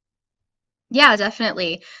 Yeah,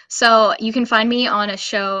 definitely. So you can find me on a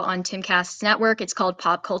show on Timcast's network. It's called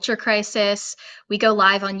Pop Culture Crisis. We go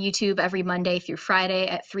live on YouTube every Monday through Friday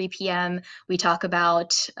at 3 p.m. We talk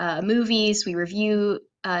about movies. We review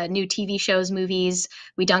new TV shows, movies.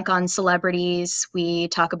 We dunk on celebrities. We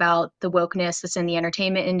talk about the wokeness that's in the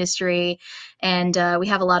entertainment industry. And we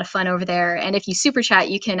have a lot of fun over there. And if you super chat,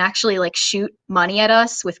 you can actually like shoot money at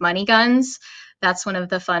us with money guns. That's one of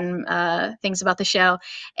the fun things about the show.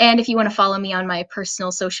 And if you want to follow me on my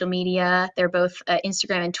personal social media, they're both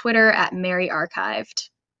Instagram and Twitter at Mary Archived.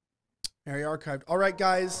 Mary Archived. All right,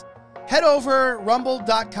 guys. Head over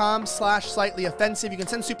rumble.com/slightly offensive. You can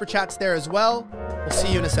send super chats there as well. We'll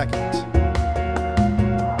see you in a second.